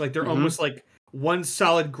each. Like they're almost like one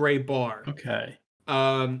solid gray bar. Okay.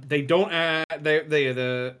 They don't add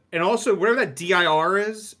and also whatever that DIR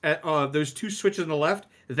is at those two switches on the left,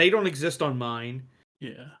 they don't exist on mine.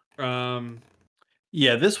 Yeah.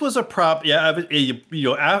 Yeah, this was a prop. Yeah,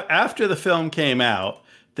 after the film came out,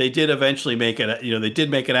 they did eventually make it. They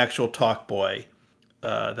did make an actual talk boy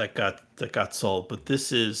that got sold. But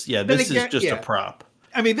this is just a prop.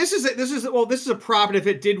 I mean, this is a prop, and if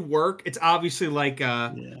it did work, it's obviously like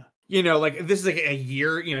like this is like a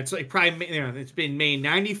year. It's like probably it's been made in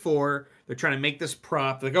 '94. They're trying to make this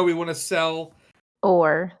prop. They're like, oh, we want to sell.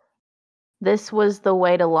 Or this was the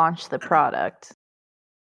way to launch the product.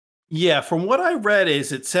 Yeah, from what I read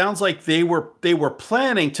it sounds like they were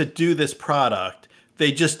planning to do this product.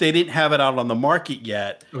 They didn't have it out on the market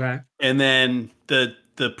yet. Okay. And then the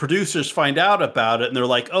producers find out about it and they're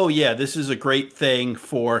like, "Oh yeah, this is a great thing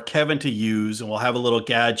for Kevin to use and we'll have a little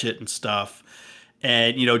gadget and stuff."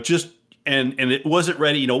 And and it wasn't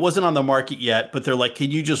ready, it wasn't on the market yet, but they're like,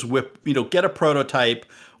 "Can you just get a prototype,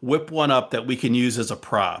 whip one up that we can use as a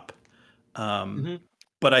prop?"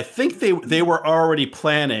 But I think they were already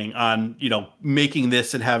planning on, making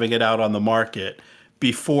this and having it out on the market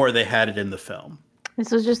before they had it in the film.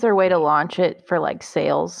 This was just their way to launch it for like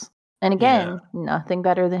sales. And again, nothing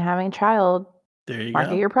better than having a child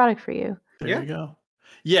market your product for you. There you go.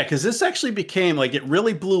 Yeah, because this actually became like it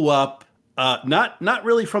really blew up. Not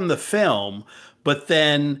really from the film, but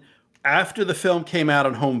then after the film came out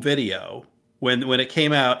on home video, when it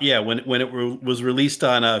came out, when it was released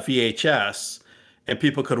on VHS. And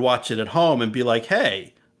people could watch it at home and be like,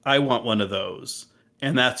 "Hey, I want one of those."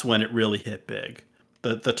 And that's when it really hit big.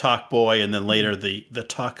 The talk boy, and then later the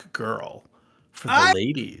talk girl for the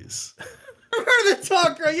ladies. I remember the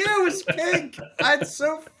talk girl. Yeah, it was pink. That's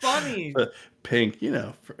so funny. Pink,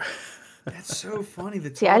 That's so funny.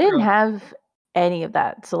 See, I didn't have any of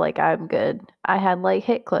that, so like I'm good. I had like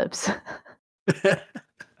hit clips. Oh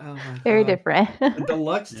my Very different. The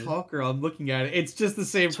deluxe talk girl. I'm looking at it. It's just the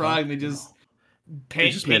same product. They just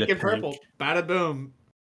pink and purple. Bada boom.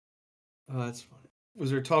 Oh, that's funny. Was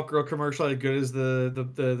there a talk girl commercial as good as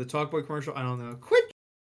the talk boy commercial? I don't know. Quit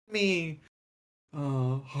me.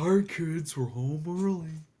 Our kids were home early.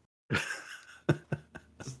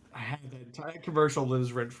 I had that entire commercial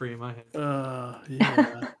lives rent free in my head.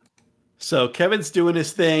 Yeah. So Kevin's doing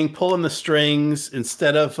his thing, pulling the strings.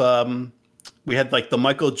 Instead of we had like the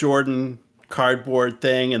Michael Jordan cardboard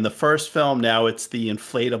thing in the first film. Now it's the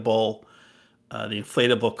inflatable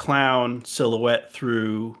clown silhouette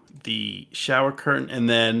through the shower curtain. And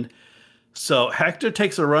then, so Hector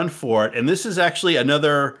takes a run for it. And this is actually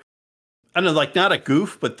another, I don't know, like not a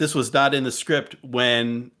goof, but this was not in the script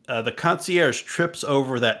when the concierge trips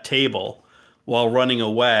over that table while running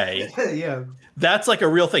away. Yeah. That's like a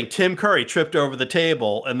real thing. Tim Curry tripped over the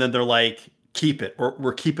table and then they're like, keep it.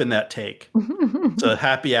 We're keeping that take. It's a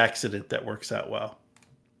happy accident that works out well.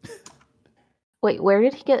 Wait, where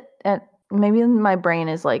did he get maybe my brain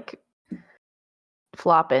is like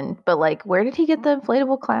flopping, but like where did he get the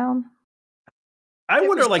inflatable clown? I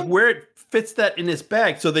wonder like where it fits that in his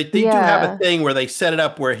bag. So they do have a thing where they set it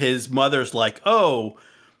up where his mother's like, oh,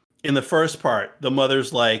 in the first part, the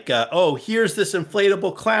mother's like, oh, here's this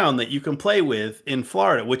inflatable clown that you can play with in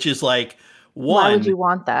Florida, which is like, why would you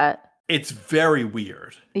want that? It's very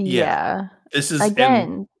weird. Yeah. This is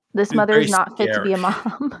again, this mother is not fit to be a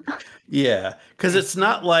mom. Yeah, because it's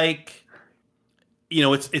not like, you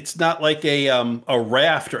know, it's not like a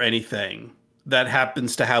raft or anything that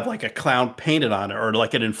happens to have like a clown painted on it or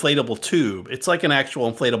like an inflatable tube. It's like an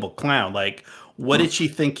actual inflatable clown. Like, what did she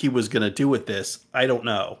think he was going to do with this? I don't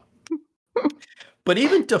know. But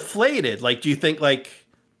even deflated, like, do you think like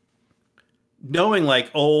knowing like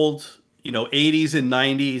old, you know, 80s and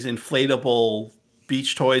 90s inflatable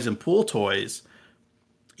beach toys and pool toys,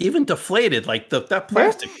 even deflated, like that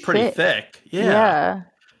plastic pretty thick. Yeah.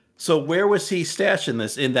 So where was he stashing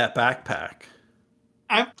this in that backpack?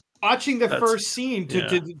 I'm watching the first scene to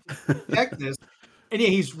detect this. And yeah,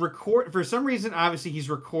 he's for some reason, obviously he's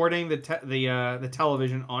recording the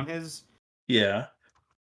television on his. Yeah.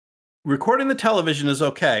 Recording the television is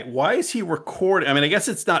okay. Why is he recording? I mean, I guess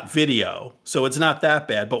it's not video, so it's not that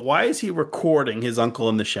bad, but why is he recording his uncle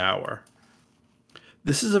in the shower?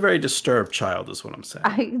 This is a very disturbed child, is what I'm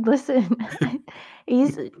saying. Listen,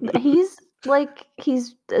 he's a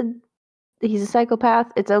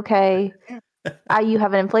psychopath. It's okay. You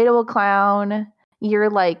have an inflatable clown. You're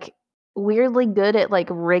like weirdly good at like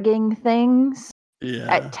rigging things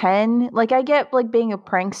at 10. Like I get like being a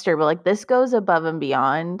prankster, but like this goes above and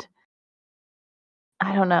beyond.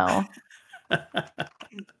 I don't know.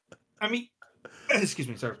 I mean, excuse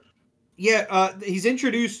me, sorry. Yeah, he's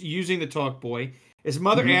introduced using the talk boy. His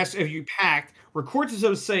mother asks if you packed, records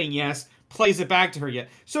himself saying yes, plays it back to her yet.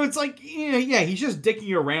 So it's like, he's just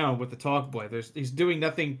dicking around with the talk boy. He's doing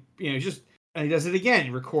nothing, and he does it again. He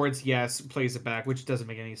records yes, plays it back, which doesn't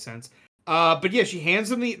make any sense. But yeah, she hands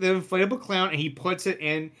him the inflatable clown, and he puts it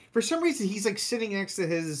in. For some reason, he's like sitting next to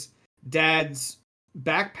his dad's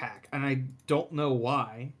backpack, and I don't know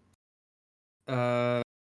why. And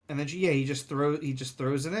then he just throws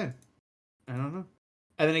it in. I don't know.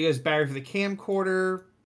 And then he goes back for the camcorder,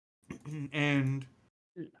 and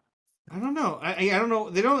I don't know. I don't know.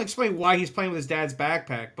 They don't explain why he's playing with his dad's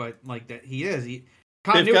backpack, but like that he is. They've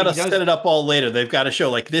got to set it up all later. They've got to show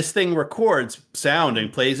like this thing records sound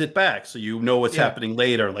and plays it back, so you know what's happening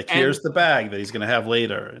later. Like here's the bag that he's going to have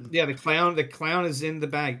later. Yeah, the clown is in the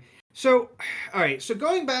bag. So, all right. So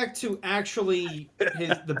going back to actually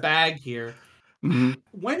the bag here,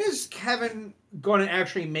 when is Kevin going to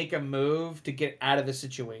actually make a move to get out of the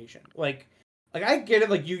situation? Like I get it.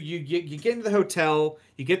 Like you get into the hotel,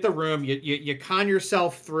 you get the room, you con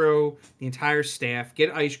yourself through the entire staff,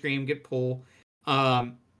 get ice cream, get pool.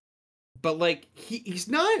 But like he's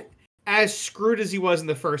not as screwed as he was in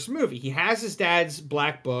the first movie. He has his dad's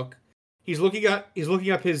black book. He's looking up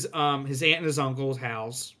his aunt and his uncle's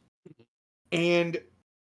house. And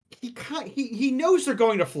he knows they're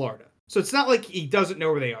going to Florida. So it's not like he doesn't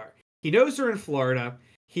know where they are. He knows they're in Florida.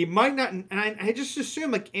 He might not, and I just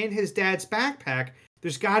assume like in his dad's backpack,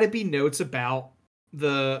 there's got to be notes about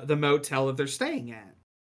the motel that they're staying at.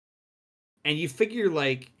 And you figure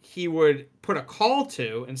like he would put a call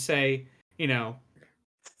to and say, Though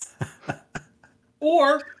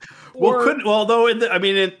in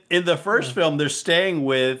the first film they're staying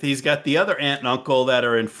with, he's got the other aunt and uncle that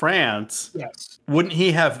are in France. Yes. Wouldn't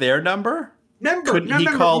he have their number? Couldn't he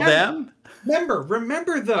call them?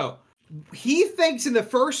 Remember though, he thinks in the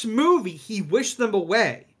first movie he wished them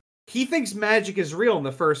away. He thinks magic is real in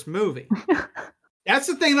the first movie. That's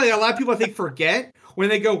the thing that a lot of people I think forget when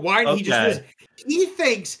they go, why did he just wish? He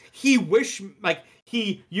thinks he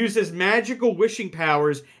used his magical wishing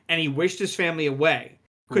powers and he wished his family away.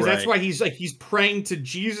 Because that's why he's praying to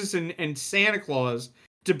Jesus and Santa Claus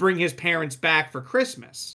to bring his parents back for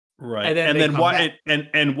Christmas. Right. And then why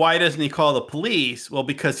and why doesn't he call the police? Well,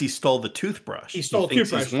 because he stole the toothbrush. He stole the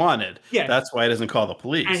toothbrush. He's wanted. Yeah. That's why he doesn't call the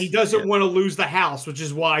police. And he doesn't want to lose the house, which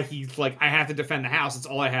is why he's like, I have to defend the house. It's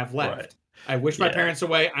all I have left. Right. I wish my Yeah. parents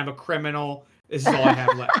away. I'm a criminal. This is all I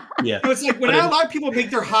have left. Yeah. So it's like when a lot of people make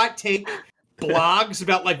their hot take blogs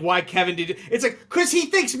about like why Kevin did it. It's like because he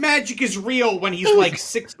thinks magic is real when he's like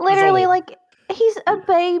 6 Literally, years old. like he's a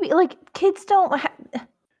baby. Like kids don't.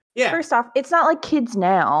 Yeah. First off, it's not like kids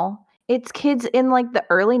now. It's kids in like the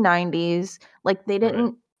early '90s. Like they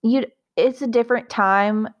didn't. It's a different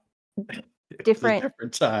time. Different. It's a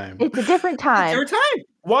different time. It's a different time. Every time.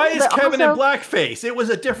 Why is But Kevin in also- blackface? It was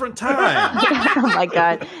a different time. Oh my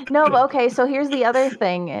god. No, but okay, so here's the other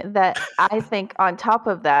thing that I think on top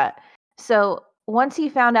of that. So once he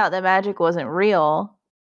found out that magic wasn't real,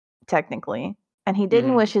 technically, and he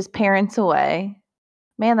didn't Mhm. wish his parents away.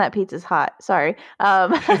 Man, that pizza's hot. Sorry.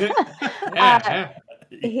 Yeah.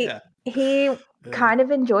 He he kind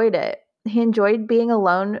of enjoyed it. He enjoyed being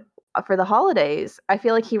alone for the holidays. I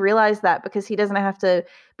feel like he realized that because he doesn't have to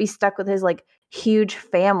be stuck with his like huge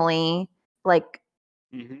family, like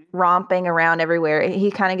Mhm. romping around everywhere.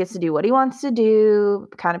 He kind of gets to do what he wants to do,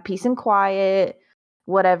 kind of peace and quiet,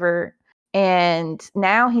 whatever. And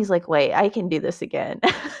now he's like, wait, I can do this again.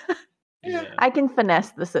 Yeah. I can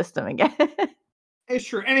finesse the system again. It's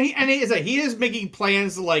true. And he is making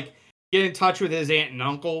plans to like get in touch with his aunt and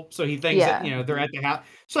uncle. So he thinks that, Yeah. they're at the house.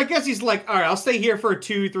 So I guess he's like, all right, I'll stay here for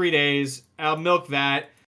 2-3 days. I'll milk that.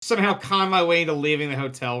 Somehow con my way into leaving the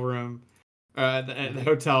hotel room. The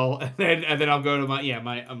hotel, and then I'll go to my aunt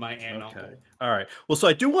and uncle. Okay. All right. Well, so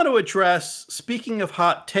I do want to address, speaking of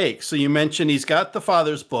hot takes, so you mentioned he's got the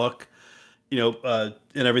father's book, and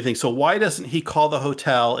everything. So why doesn't he call the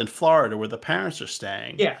hotel in Florida where the parents are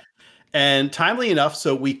staying? Yeah. And timely enough,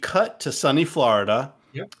 so we cut to sunny Florida.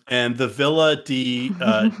 Yep. And the Villa di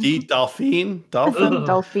Dolphin,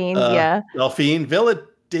 Dolphins, yeah. Dolphin, Villa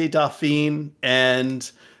di Dolphin,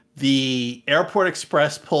 and the Airport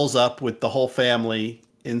Express pulls up with the whole family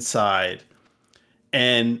inside.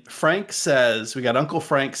 And Frank says, we got Uncle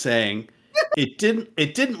Frank saying, it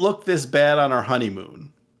didn't look this bad on our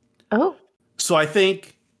honeymoon. Oh,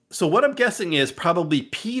 So what I'm guessing is probably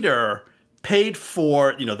Peter paid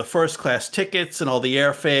for, the first class tickets and all the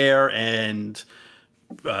airfare and,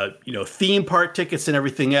 theme park tickets and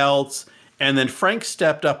everything else. And then Frank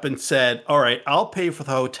stepped up and said, all right, I'll pay for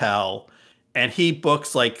the hotel. And he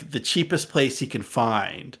books like the cheapest place he can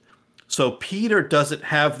find. So Peter doesn't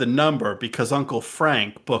have the number because Uncle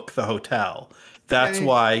Frank booked the hotel. That's Okay.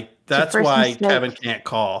 why first mistake. Kevin can't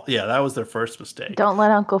call. Yeah, that was their first mistake. don't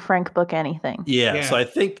let Uncle Frank book anything. Yeah, Yeah. so I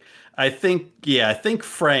think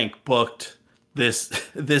Frank booked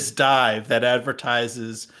this dive that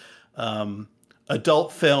advertises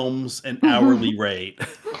adult films and hourly rate.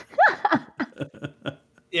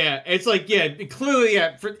 Yeah, it's like, clearly,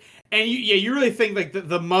 you really think like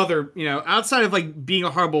the mother, outside of like being a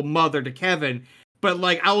horrible mother to Kevin, but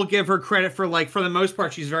like I will give her credit for like for the most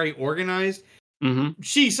part she's very organized. Mm-hmm.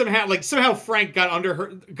 She somehow Frank got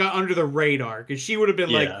under the radar because she would have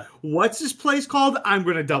been like, "What's this place called? I'm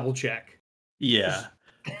gonna double check." Yeah.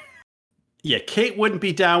 Yeah, Kate wouldn't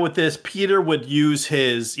be down with this. Peter would use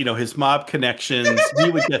his mob connections. He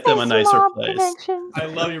would get them a His nicer mob place. connections. I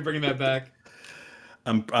love you bringing that back.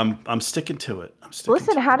 I'm sticking to it.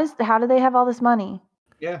 Listen, how do they have all this money?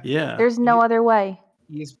 Yeah. There's no other way.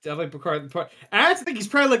 He's definitely Picard. And I have to think he's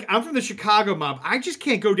probably like, I'm from the Chicago mob. I just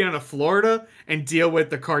can't go down to Florida and deal with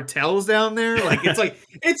the cartels down there. Like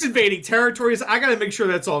it's invading territories. I got to make sure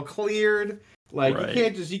that's all cleared. Like Right.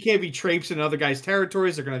 you can't be traipsing other guys'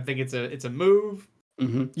 territories. They're gonna think it's a move.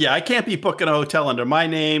 Mm-hmm. Yeah, I can't be booking a hotel under my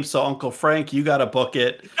name. So Uncle Frank, you got to book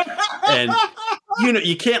it. And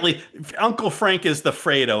you can't leave. Uncle Frank is the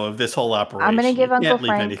Fredo of this whole operation. I'm gonna give You Uncle can't leave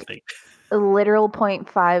Frank anything. a literal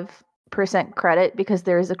 0.5% credit because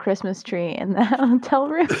there is a Christmas tree in the hotel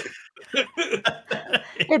room.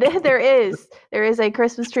 There is a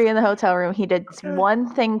Christmas tree in the hotel room. He did one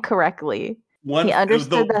thing correctly. He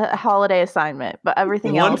understood the holiday assignment, but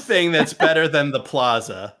everything else. One thing that's better than the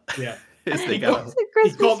plaza Yeah. is they got It's a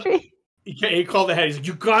Christmas tree. He called ahead. He's like,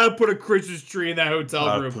 "You gotta put a Christmas tree in that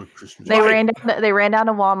hotel room." They ran down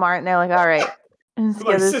to Walmart and they're like, "All right, let's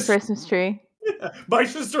My get this sister- Christmas tree." My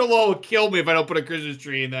sister-in-law will kill me if I don't put a Christmas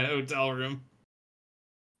tree in that hotel room.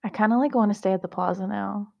 I kind of like want to stay at the plaza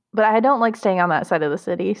now, but I don't like staying on that side of the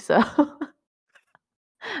city, so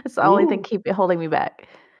it's the only thing holding me back.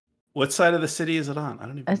 What side of the city is it on? I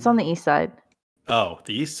don't even It's know. on the east side Oh,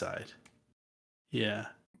 the east side. Yeah.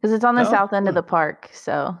 because it's on the Oh, south end of huh. the park.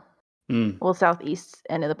 So, southeast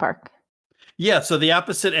end of the park. Yeah, so the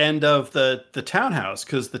opposite end of the townhouse,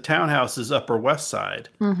 because the townhouse is Upper West Side,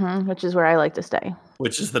 Which is where I like to stay.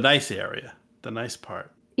 which is the nice area, the nice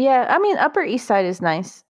part. Yeah, I mean, Upper East Side is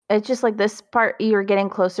nice. It's just like this part you're getting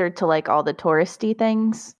closer to like all the touristy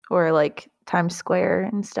things or like Times Square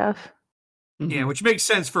and stuff. Yeah, which makes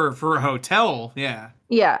sense for a hotel. Yeah.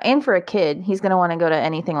 Yeah, and for a kid, he's gonna want to go to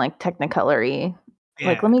anything like Technicolor-y. Yeah.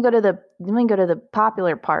 Like, let me go to the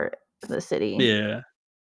popular part of the city. Yeah.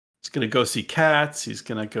 He's gonna go see Cats. He's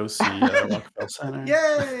gonna go see Rockefeller Center.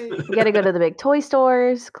 Yay! You got to go to the big toy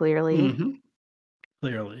stores. Clearly,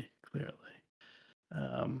 Clearly.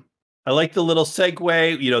 I like the little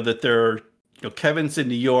segue. That they're Kevin's in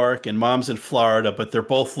New York and Mom's in Florida, but they're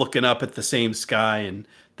both looking up at the same sky and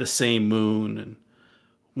the same moon and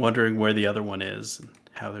wondering where the other one is and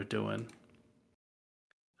how they're doing.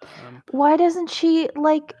 Why doesn't she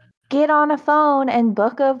like get on a phone and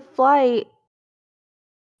book a flight?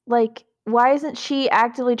 Like, why isn't she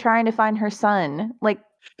actively trying to find her son? Like,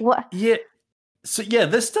 what? Yeah. So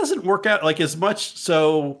this doesn't work out like as much.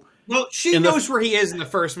 So well, she knows where he is in the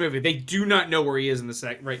first movie. They do not know where he is in the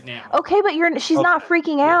second right now. Okay, but she's not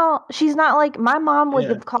freaking out. She's not like my mom would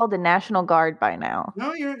have called the National Guard by now.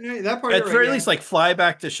 No, that part. At the very least, like fly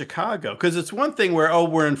back to Chicago, because it's one thing where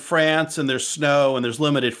we're in France and there's snow and there's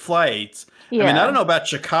limited flights. Yeah. I mean, I don't know about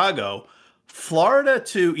Chicago, Florida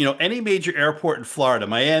to any major airport in Florida,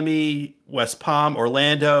 Miami, West Palm,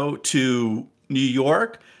 Orlando to New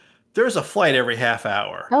York. There's a flight every half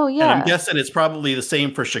hour. Oh, yeah. And I'm guessing it's probably the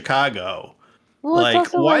same for Chicago. Well,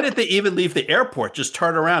 why did they even leave the airport? Just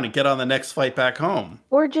turn around and get on the next flight back home.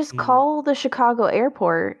 Or just call the Chicago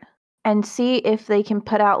airport and see if they can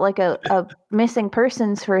put out like a missing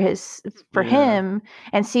persons for him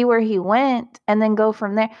and see where he went and then go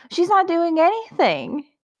from there. She's not doing anything.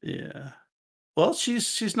 Yeah. Well,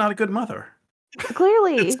 she's not a good mother.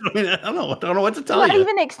 Clearly. I don't know what to tell you. Not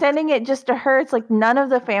even extending it just to her. It's like none of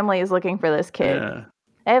the family is looking for this kid. Yeah.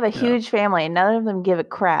 They have a huge family and none of them give a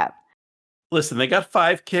crap. Listen, they got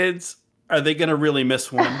 5 kids. Are they going to really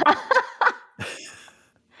miss one?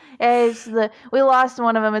 We lost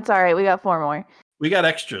one of them. It's all right. We got 4 more. We got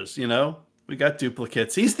extras, We got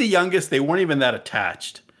duplicates. He's the youngest. They weren't even that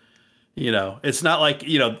attached. It's not like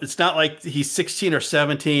he's 16 or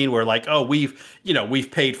 17 where like, oh, we've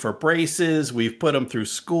paid for braces, we've put him through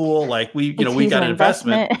school, like we got an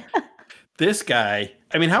investment. This guy,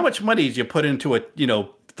 I mean, how much money did you put into it,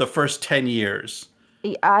 the first 10 years?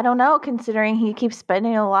 I don't know, considering he keeps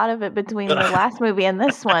spending a lot of it between the last movie and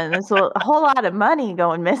this one. There's a whole lot of money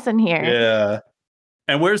going missing here. Yeah.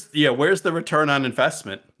 And where's the return on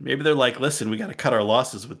investment? Maybe they're like, listen, we got to cut our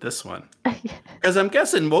losses with this one. Because I'm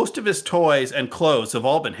guessing most of his toys and clothes have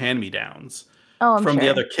all been hand-me-downs from the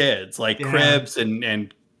other kids, like cribs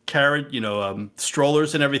and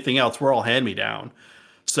strollers and everything else were all hand-me-down.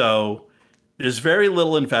 So there's very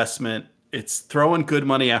little investment. It's throwing good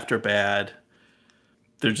money after bad.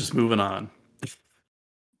 They're just moving on,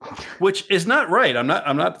 which is not right. I'm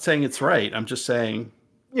not saying it's right. I'm just saying.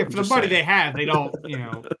 Yeah, for the money they have, they don't,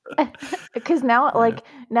 Because now,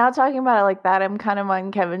 now talking about it like that, I'm kind of on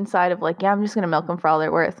Kevin's side of like, I'm just going to milk them for all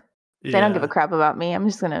they're worth. They don't give a crap about me. I'm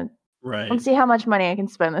just going to let's see how much money I can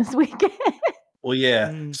spend this weekend. Well,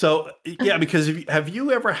 yeah. So, because have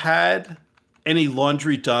you ever had any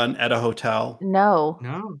laundry done at a hotel? No.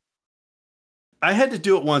 I had to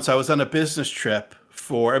do it once. I was on a business trip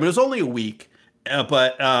it was only a week,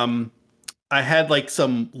 but I had like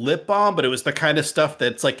some lip balm, but it was the kind of stuff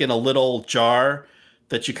that's like in a little jar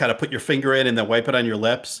that you kind of put your finger in and then wipe it on your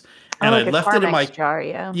lips. And I left it in my jar,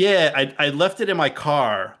 yeah. Yeah, I left it in my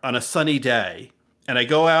car on a sunny day. And I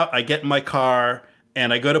go out, I get in my car,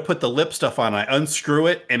 and I go to put the lip stuff on. I unscrew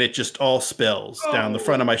it, and it just all spills down the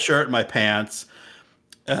front of my shirt and my pants.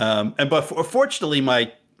 But fortunately,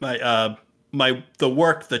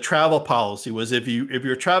 the travel policy was if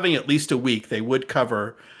you're traveling at least a week, they would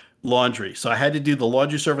cover laundry. So I had to do the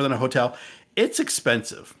laundry service in a hotel. It's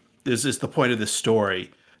expensive. This is the point of this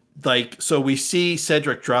story. So we see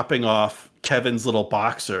Cedric dropping off Kevin's little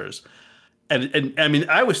boxers. And I mean,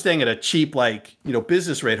 I was staying at a cheap,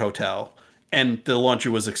 business rate hotel, and the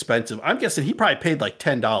laundry was expensive. I'm guessing he probably paid like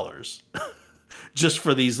 $10 just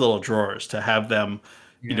for these little drawers to have them,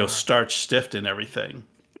 starch stiffed and everything.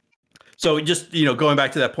 So just, going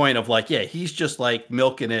back to that point of he's just like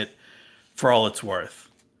milking it for all it's worth.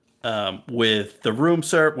 With the room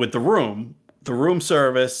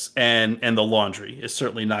service and the laundry is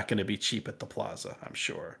certainly not going to be cheap at the Plaza, I'm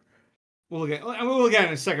sure. We'll get it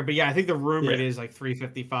in a second, but I think the room rate is like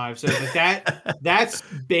 $355. So that's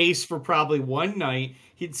base for probably one night.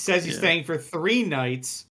 He says he's staying for 3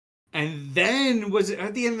 nights, and then was it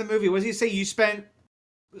at the end of the movie? Was he say you spent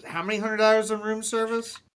how many $100 on room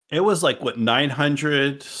service? It was like what,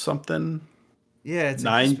 900 something? Yeah, it's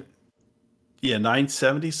Yeah,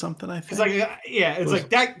 970 something, I think. It's like, it's like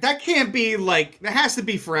that can't be like, that has to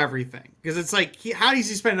be for everything. Because it's like, how does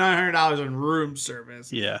he spend $900 on room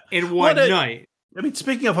service in one night? I mean,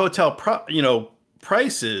 speaking of hotel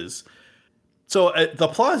prices, so at the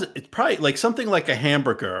Plaza, it's probably like something like a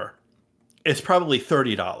hamburger, it's probably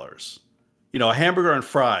 $30. A hamburger and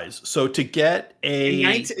fries. So to get in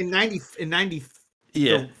 94,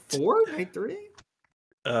 yeah, 93?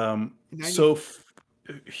 So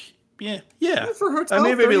yeah. For hotel,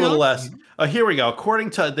 Maybe a little less. Here we go. According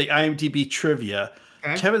to the IMDb trivia,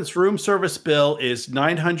 Kevin's room service bill is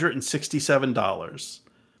 $967.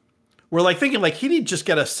 We're like thinking like he didn't just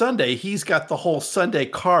get a sundae. He's got the whole sundae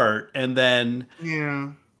cart, and then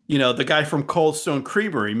the guy from Cold Stone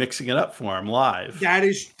Creamery mixing it up for him live.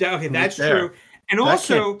 That's true. And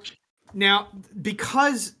also now,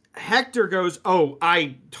 because Hector goes, "Oh,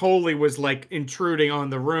 I totally was like intruding on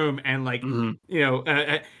the room," and like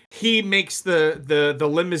he makes the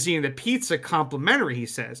limousine, the pizza complimentary. He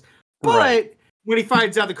says, but when he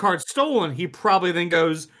finds out the car's stolen, he probably then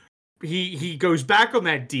goes. He goes back on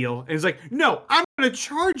that deal and he's like, "No, I'm going to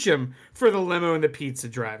charge him for the limo and the pizza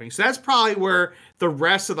driving." So that's probably where the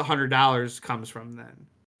rest of the $100 comes from then.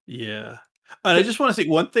 Yeah. And I just want to say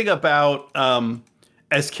one thing about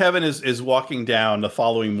as Kevin is walking down the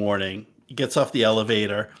following morning, he gets off the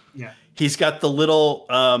elevator. Yeah. He's got the little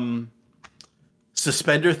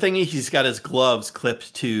suspender thingy. He's got his gloves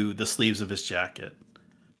clipped to the sleeves of his jacket.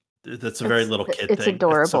 That's a very little kid thing. It's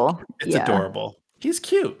adorable. It's adorable. He's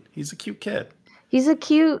cute. He's a cute kid. He's a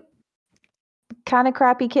cute, kind of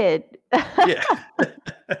crappy kid. Yeah.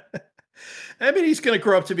 I mean, he's going to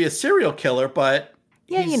grow up to be a serial killer, but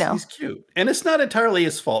he's cute. And it's not entirely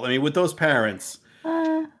his fault. I mean, with those parents,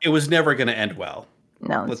 it was never going to end well.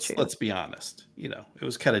 No, let's be honest. It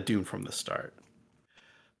was kind of doomed from the start.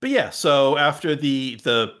 But yeah, so after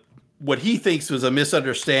the what he thinks was a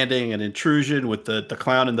misunderstanding, an intrusion with the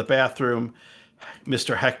clown in the bathroom,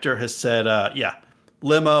 Mr. Hector has said,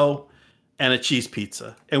 limo and a cheese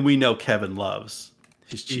pizza. And we know Kevin loves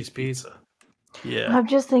his cheese pizza. Yeah. I'm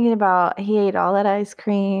just thinking about he ate all that ice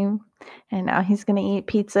cream and now he's going to eat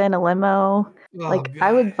pizza in a limo. God.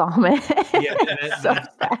 I would vomit. Yeah, that's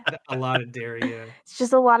a lot of dairy. Yeah. It's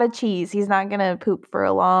just a lot of cheese. He's not going to poop for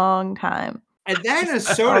a long time. And then a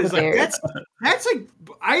soda is like, that's like,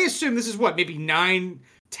 I assume this is what, maybe 9,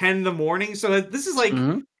 10 in the morning. So this is like,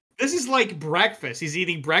 this is like breakfast. He's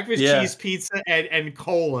eating breakfast, cheese pizza, and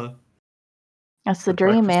cola. That's the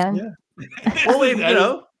dream, man. Yeah.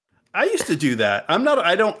 Well, I used to do that.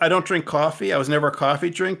 I don't drink coffee. I was never a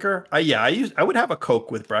coffee drinker. I would have a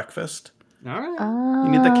Coke with breakfast. All right.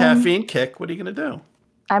 You need the caffeine kick. What are you going to do?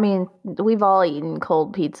 I mean, we've all eaten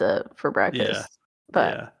cold pizza for breakfast. Yeah.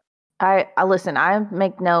 But I listen, I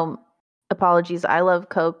make no apologies. I love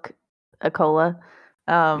Coke, a cola.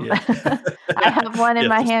 I have one in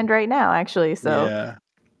my hand right now, actually. So yeah.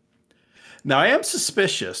 Now I am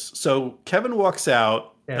suspicious. So Kevin walks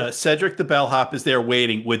out. Cedric the bellhop is there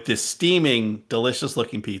waiting with this steaming,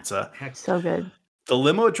 delicious-looking pizza. So good. The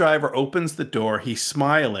limo driver opens the door. He's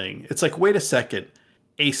smiling. It's like, wait a second.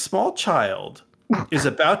 A small child is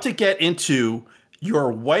about to get into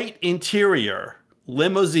your white interior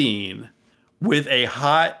limousine with a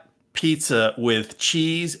hot pizza with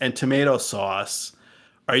cheese and tomato sauce.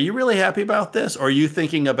 Are you really happy about this? Or are you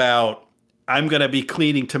thinking about, I'm going to be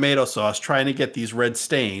cleaning tomato sauce, trying to get these red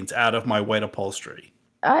stains out of my white upholstery?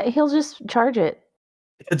 He'll just charge it.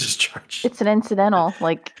 It's an incidental.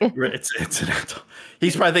 It's incidental.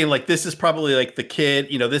 He's probably thinking like, this is probably like the kid,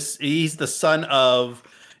 he's the son of,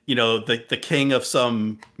 the king of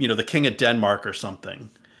some, the king of Denmark or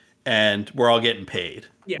something. And we're all getting paid.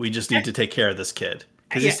 Yeah. We just need to take care of this kid.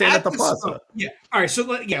 Because he's staying at the plaza. Yeah. All right. So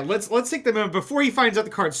let's take the moment before he finds out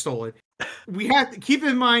the card's stolen. We have to keep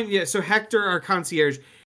in mind. Yeah. So Hector, our concierge,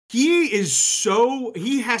 he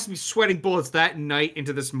has to be sweating bullets that night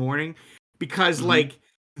into this morning because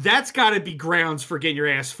that's got to be grounds for getting your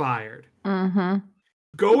ass fired. Mm-hmm.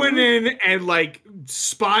 Going in and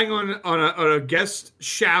spying on a guest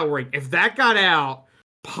showering. If that got out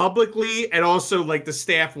publicly and also the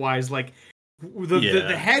staff wise,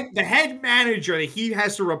 the head manager that he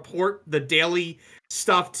has to report the daily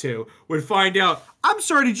stuff to would find out, I'm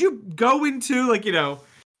sorry, did you go into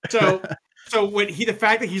so when the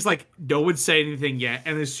fact that he's no one said anything yet,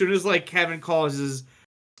 and as soon as Kevin calls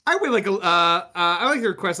I would I like to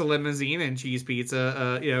request a limousine and cheese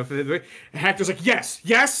pizza, Hector's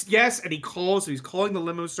yes, and he's calling the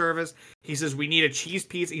limo service. He says, we need a cheese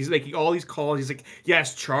pizza. He's making all these calls. He's like,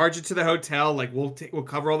 yes, charge it to the hotel. We'll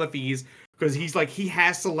cover all the fees. Because he's he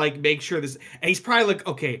has to make sure this, and he's probably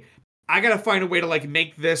okay, I gotta find a way to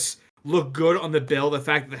make this look good on the bill. The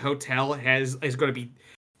fact that the hotel is going to be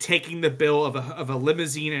taking the bill of a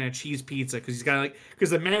limousine and a cheese pizza because because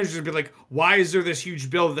the manager's gonna be like, why is there this huge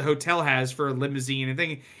bill that the hotel has for a limousine and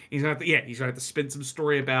thing? He's gonna have to spin some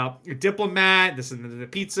story about a diplomat, this and the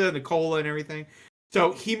pizza and the cola and everything.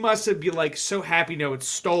 So he must have been like so happy to know it's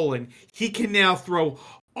stolen. He can now throw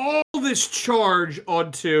all this charge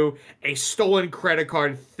onto a stolen credit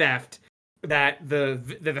card theft that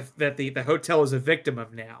the hotel is a victim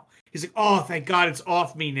of now. He's like, oh, thank God it's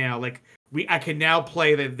off me now. Like I can now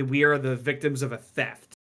play that we are the victims of a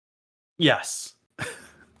theft. Yes.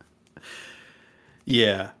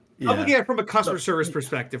 Yeah. I'm looking at it from a customer service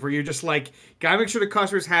perspective, where you're just like, gotta make sure the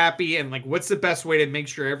customer's happy, and like, what's the best way to make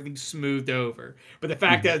sure everything's smoothed over? But the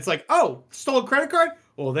fact that it's like, oh, stolen credit card,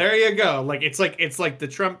 well, there you go. Like it's like the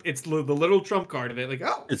Trump, it's the little Trump card of it. Like,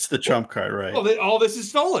 oh, it's the Trump card, right? All this is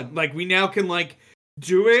stolen. Like we now can like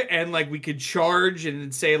do it, and like we could charge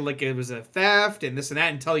and say like it was a theft and this and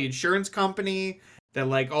that, and tell the insurance company that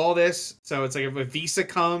like all this. So it's like if a Visa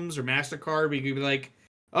comes or MasterCard, we could be like,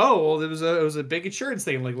 oh, well, it was a big insurance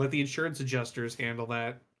thing. Like, let the insurance adjusters handle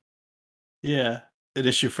that. Yeah, an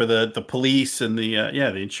issue for the police and the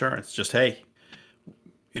insurance. Just hey,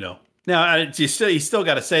 Now you still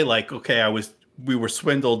got to say like, okay, we were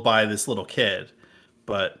swindled by this little kid,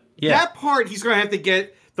 but yeah, that part he's gonna have to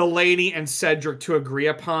get the lady and Cedric to agree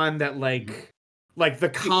upon that like the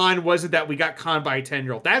con wasn't that we got conned by a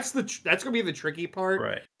 10-year-old. That's gonna be the tricky part.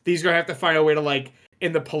 Right. He's gonna have to find a way to like.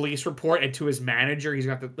 In the police report and to his manager, he's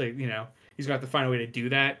got to he's got to find a way to do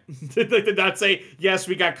that to not say yes,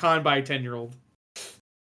 we got conned by a 10-year-old.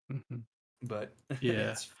 Mm-hmm. But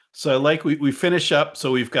yeah, so like we finish up.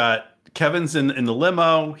 So we've got Kevin's in the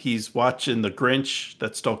limo. He's watching The Grinch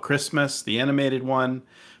That Stole Christmas, the animated one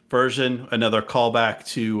version. Another callback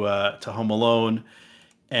to Home Alone,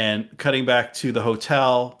 and cutting back to the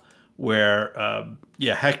hotel where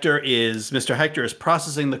Mr. Hector is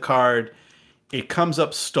processing the card. It comes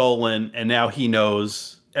up stolen, and now he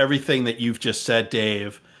knows everything that you've just said,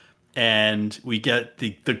 Dave. And we get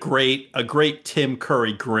a great Tim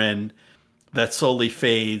Curry grin that slowly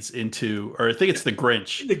fades into, or I think it's the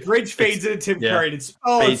Grinch. The Grinch fades into Tim Curry. It's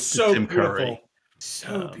so beautiful. Curry.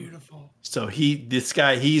 So beautiful. So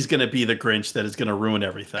he's going to be the Grinch that is going to ruin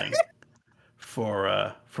everything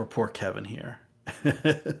for poor Kevin here.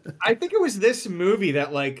 I think it was this movie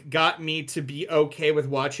that like got me to be okay with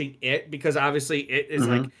watching it, because obviously it is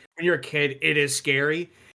like when you're a kid, it is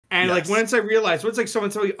scary. And like once I realized, once like someone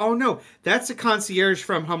told me, oh no, that's the concierge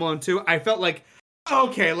from Home Alone 2, I felt like,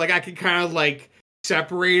 okay, like I could kind of like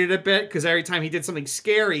separate it a bit, because every time he did something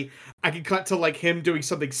scary, I could cut to like him doing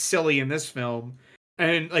something silly in this film.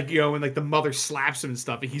 And like, when like the mother slaps him and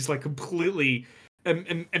stuff, and he's like completely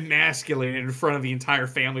emasculated in front of the entire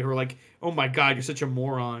family, who are like, oh my God, you're such a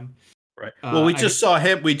moron. Right. Well, we just saw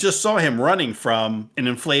him running from an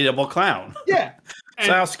inflatable clown. Yeah.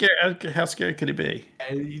 So how scary could he be?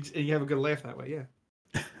 And you have a good laugh that way,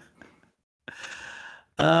 yeah.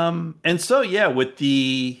 And so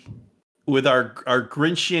with our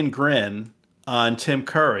Grinchian grin on Tim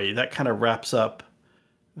Curry, that kind of wraps up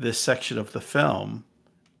this section of the film.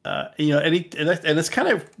 And it's kind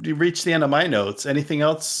of reached the end of my notes. Anything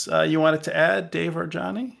else you wanted to add, Dave or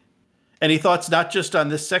Johnny? Any thoughts, not just on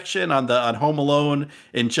this section, on Home Alone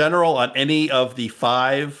in general, on any of the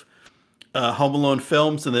 5 Home Alone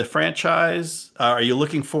films in the franchise? Are you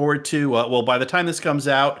looking forward to? Well, by the time this comes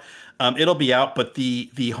out, it'll be out. But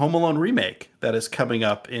the Home Alone remake that is coming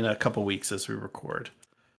up in a couple weeks as we record.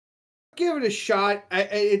 Give it a shot.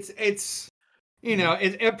 It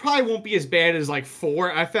probably won't be as bad as like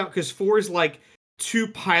 4. I felt, because 4 is like 2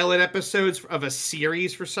 pilot episodes of a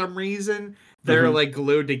series for some reason. They're like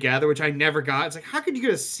glued together, which I never got. It's like, how could you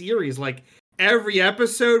get a series? Like every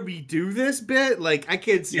episode we do this bit? Like I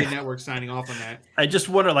can't see a network signing off on that. I just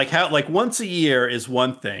wonder like how, like once a year is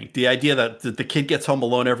one thing. The idea that the kid gets home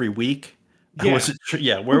alone every week.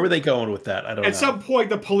 Yeah. Where were they going with that? I don't know. At some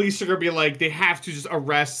point the police are going to be like, they have to just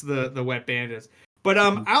arrest the wet bandits. But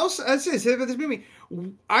I'll say about this movie,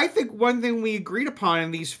 I think one thing we agreed upon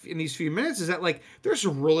in these few minutes is that like there's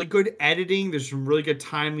some really good editing, there's some really good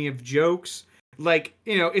timing of jokes. Like,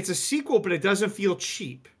 it's a sequel, but it doesn't feel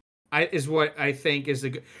cheap. Is what I think is the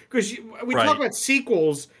good, because we talk about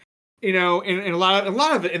sequels, in a lot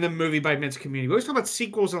of it in the movie by Mid's Community. We always talk about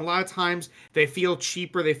sequels, and a lot of times they feel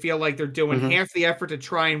cheaper. They feel like they're doing half the effort to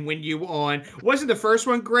try and win you on. Wasn't the first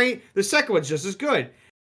one great? The second one's just as good.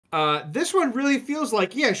 This one really feels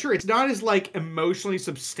like, yeah, sure, it's not as like emotionally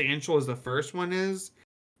substantial as the first one is.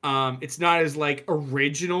 It's not as like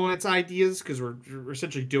original in its ideas, because we're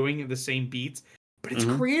essentially doing the same beats. but it's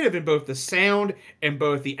Mhm. creative in both the sound and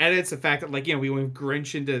both the edits. The fact that like we went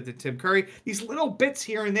Grinch into the Tim Curry. These little bits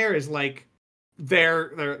here and there is like they're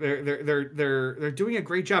doing a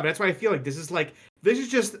great job. That's why I feel like this is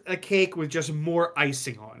just a cake with just more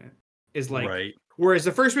icing on it. Is like Right. whereas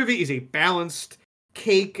the first movie is a balanced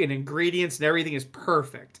cake and ingredients and everything is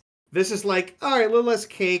perfect. This is like, all right, a little less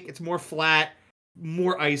cake. It's more flat,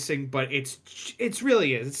 more icing, but it's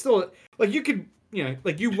really is. It's still like you could,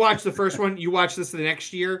 like you watch the first one, you watch this the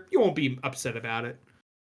next year, you won't be upset about it.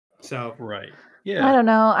 So Right. I Yeah. don't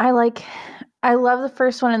know. I love the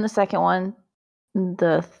first one and the second one.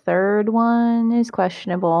 The third one is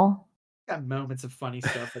questionable. got moments of funny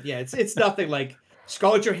stuff, but yeah, it's nothing like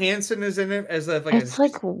Scarlett Johansson is in it as It's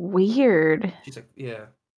like weird. she's like yeah.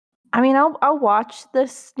 I mean, I'll watch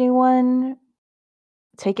this new one.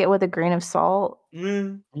 Take it with a grain of salt.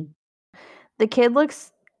 Mm. The kid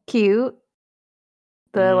looks cute.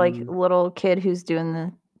 The like Mm. little kid who's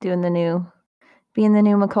doing the new being the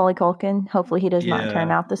new Macaulay Culkin. Hopefully he does not turn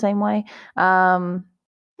Yeah. out the same way.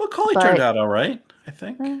 Macaulay but- turned out all right, I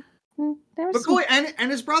think. There was some- McCoy and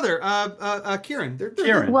his brother, Kieran. They're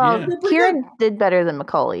Kieran. well, yeah. Kieran did better than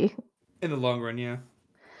Macaulay. in the long run, yeah.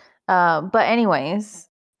 But anyways,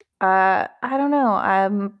 I don't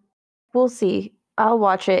know. We'll see. I'll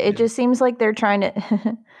watch it. It Yeah. just seems like they're trying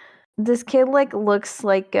to. This kid like looks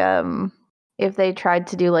like if they tried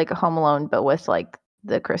to do like a Home Alone, but with like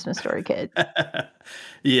the Christmas Story kid.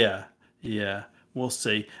 Yeah. We'll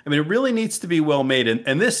see. I mean, it really needs to be well made,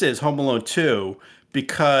 and this is Home Alone 2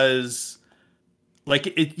 because,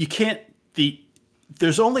 like, you can't.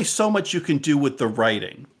 There's only so much you can do with the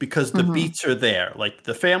writing because the beats are there. Like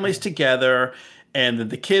the family's together, and then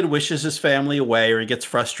the kid wishes his family away, or he gets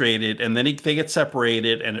frustrated, and then they get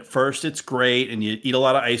separated. And at first, it's great, and you eat a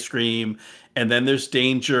lot of ice cream, and then there's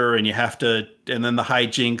danger, and you have to, and then the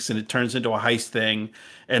hijinks, and it turns into a heist thing,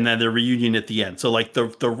 and then the reunion at the end. So like the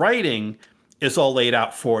writing is all laid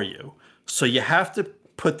out for you. So you have to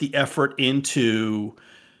put the effort into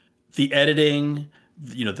the editing,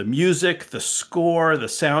 the music, the score, the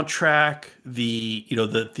soundtrack, the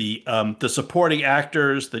supporting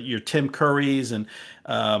actors, your Tim Currys and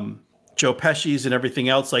Joe Pesci's and everything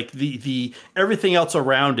else. Like the everything else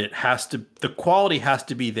around it the quality has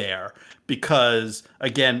to be there because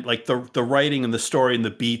again, like the writing and the story and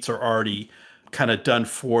the beats are already kind of done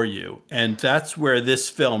for you. And that's where this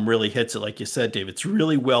film really hits it. Like you said, Dave, it's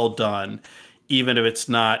really well done. Even if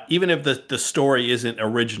the story isn't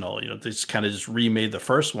original, they just kind of just remade the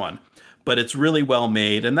first one, but it's really well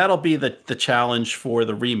made. And that'll be the challenge for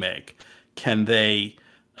the remake. Can they,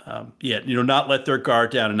 not let their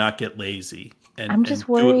guard down and not get lazy and I'm just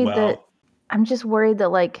do it worried well. that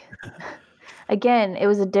like, again, it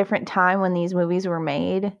was a different time when these movies were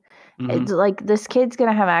made. Mhm. It's like this kid's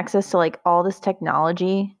gonna have access to like all this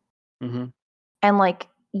technology, Mhm. and like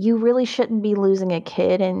you really shouldn't be losing a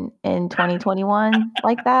kid in 2021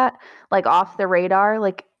 like that, like off the radar.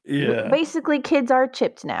 Like Yeah. basically, kids are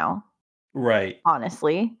chipped now, Right.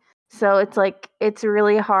 honestly. So it's like it's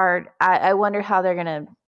really hard. I wonder how they're gonna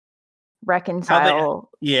reconcile.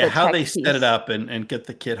 How tech they set piece. it up and get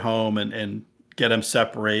the kid home and get them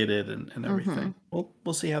separated and everything.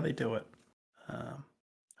 We'll see how they do it.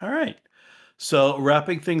 All right. So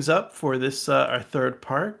wrapping things up for this our third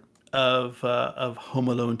part of Home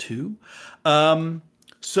Alone 2.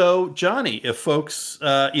 So Johnny, if folks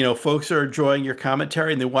are enjoying your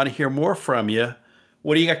commentary and they want to hear more from you,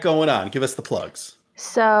 what do you got going on? Give us the plugs.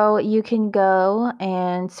 So you can go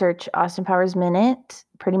and search Austin Powers Minute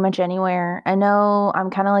pretty much anywhere. I know I'm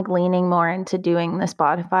kind of like leaning more into doing the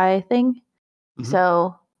Spotify thing.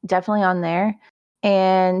 So definitely on there.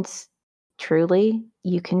 And truly,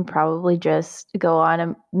 you can probably just go on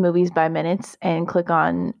a Movies by Minutes and click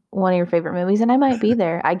on one of your favorite movies, and I might be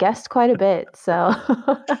there. I guessed quite a bit, so.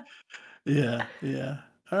 Yeah.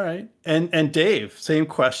 All right. And Dave, same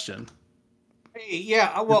question. Hey,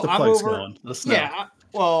 yeah, Get well, the I'm plugs over. going. Let us know. Yeah,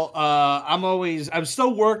 I'm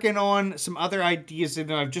still working on some other ideas.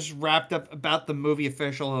 I've just wrapped up about the movie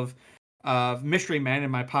official of Mystery Men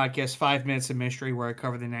in my podcast, 5 Minutes of Mystery, where I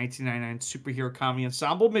cover the 1999 superhero comedy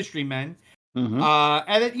ensemble Mystery Men. And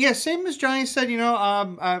then, same as Johnny said,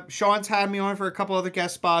 Sean's had me on for a couple other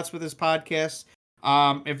guest spots with his podcast.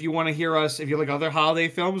 If you want to hear us, if you like other holiday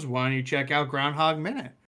films, why don't you check out Groundhog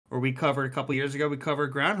Minute, where we covered a couple years ago, we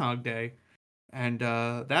covered Groundhog Day. And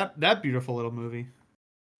that beautiful little movie.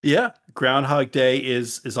 Yeah, Groundhog Day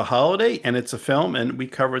is a holiday and it's a film, and we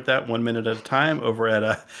covered that 1 minute at a time over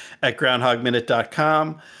at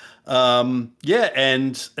groundhogminute.com. Yeah,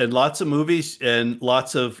 and lots of movies and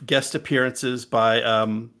lots of guest appearances by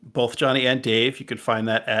both Johnny and Dave. You can find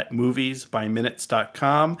that at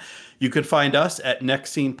moviesbyminutes.com. You can find us at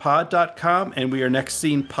nextscenepod.com, and we are Next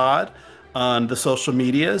Scene Pod on the social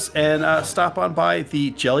medias. And stop on by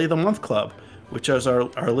the Jelly of the Month Club, which is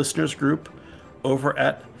our listeners group over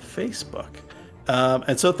at Facebook.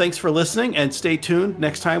 And so thanks for listening, and stay tuned.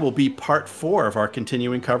 Next time will be part 4 of our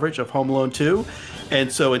continuing coverage of Home Alone 2.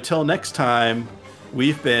 And so until next time,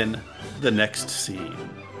 we've been The Next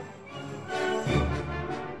Scene.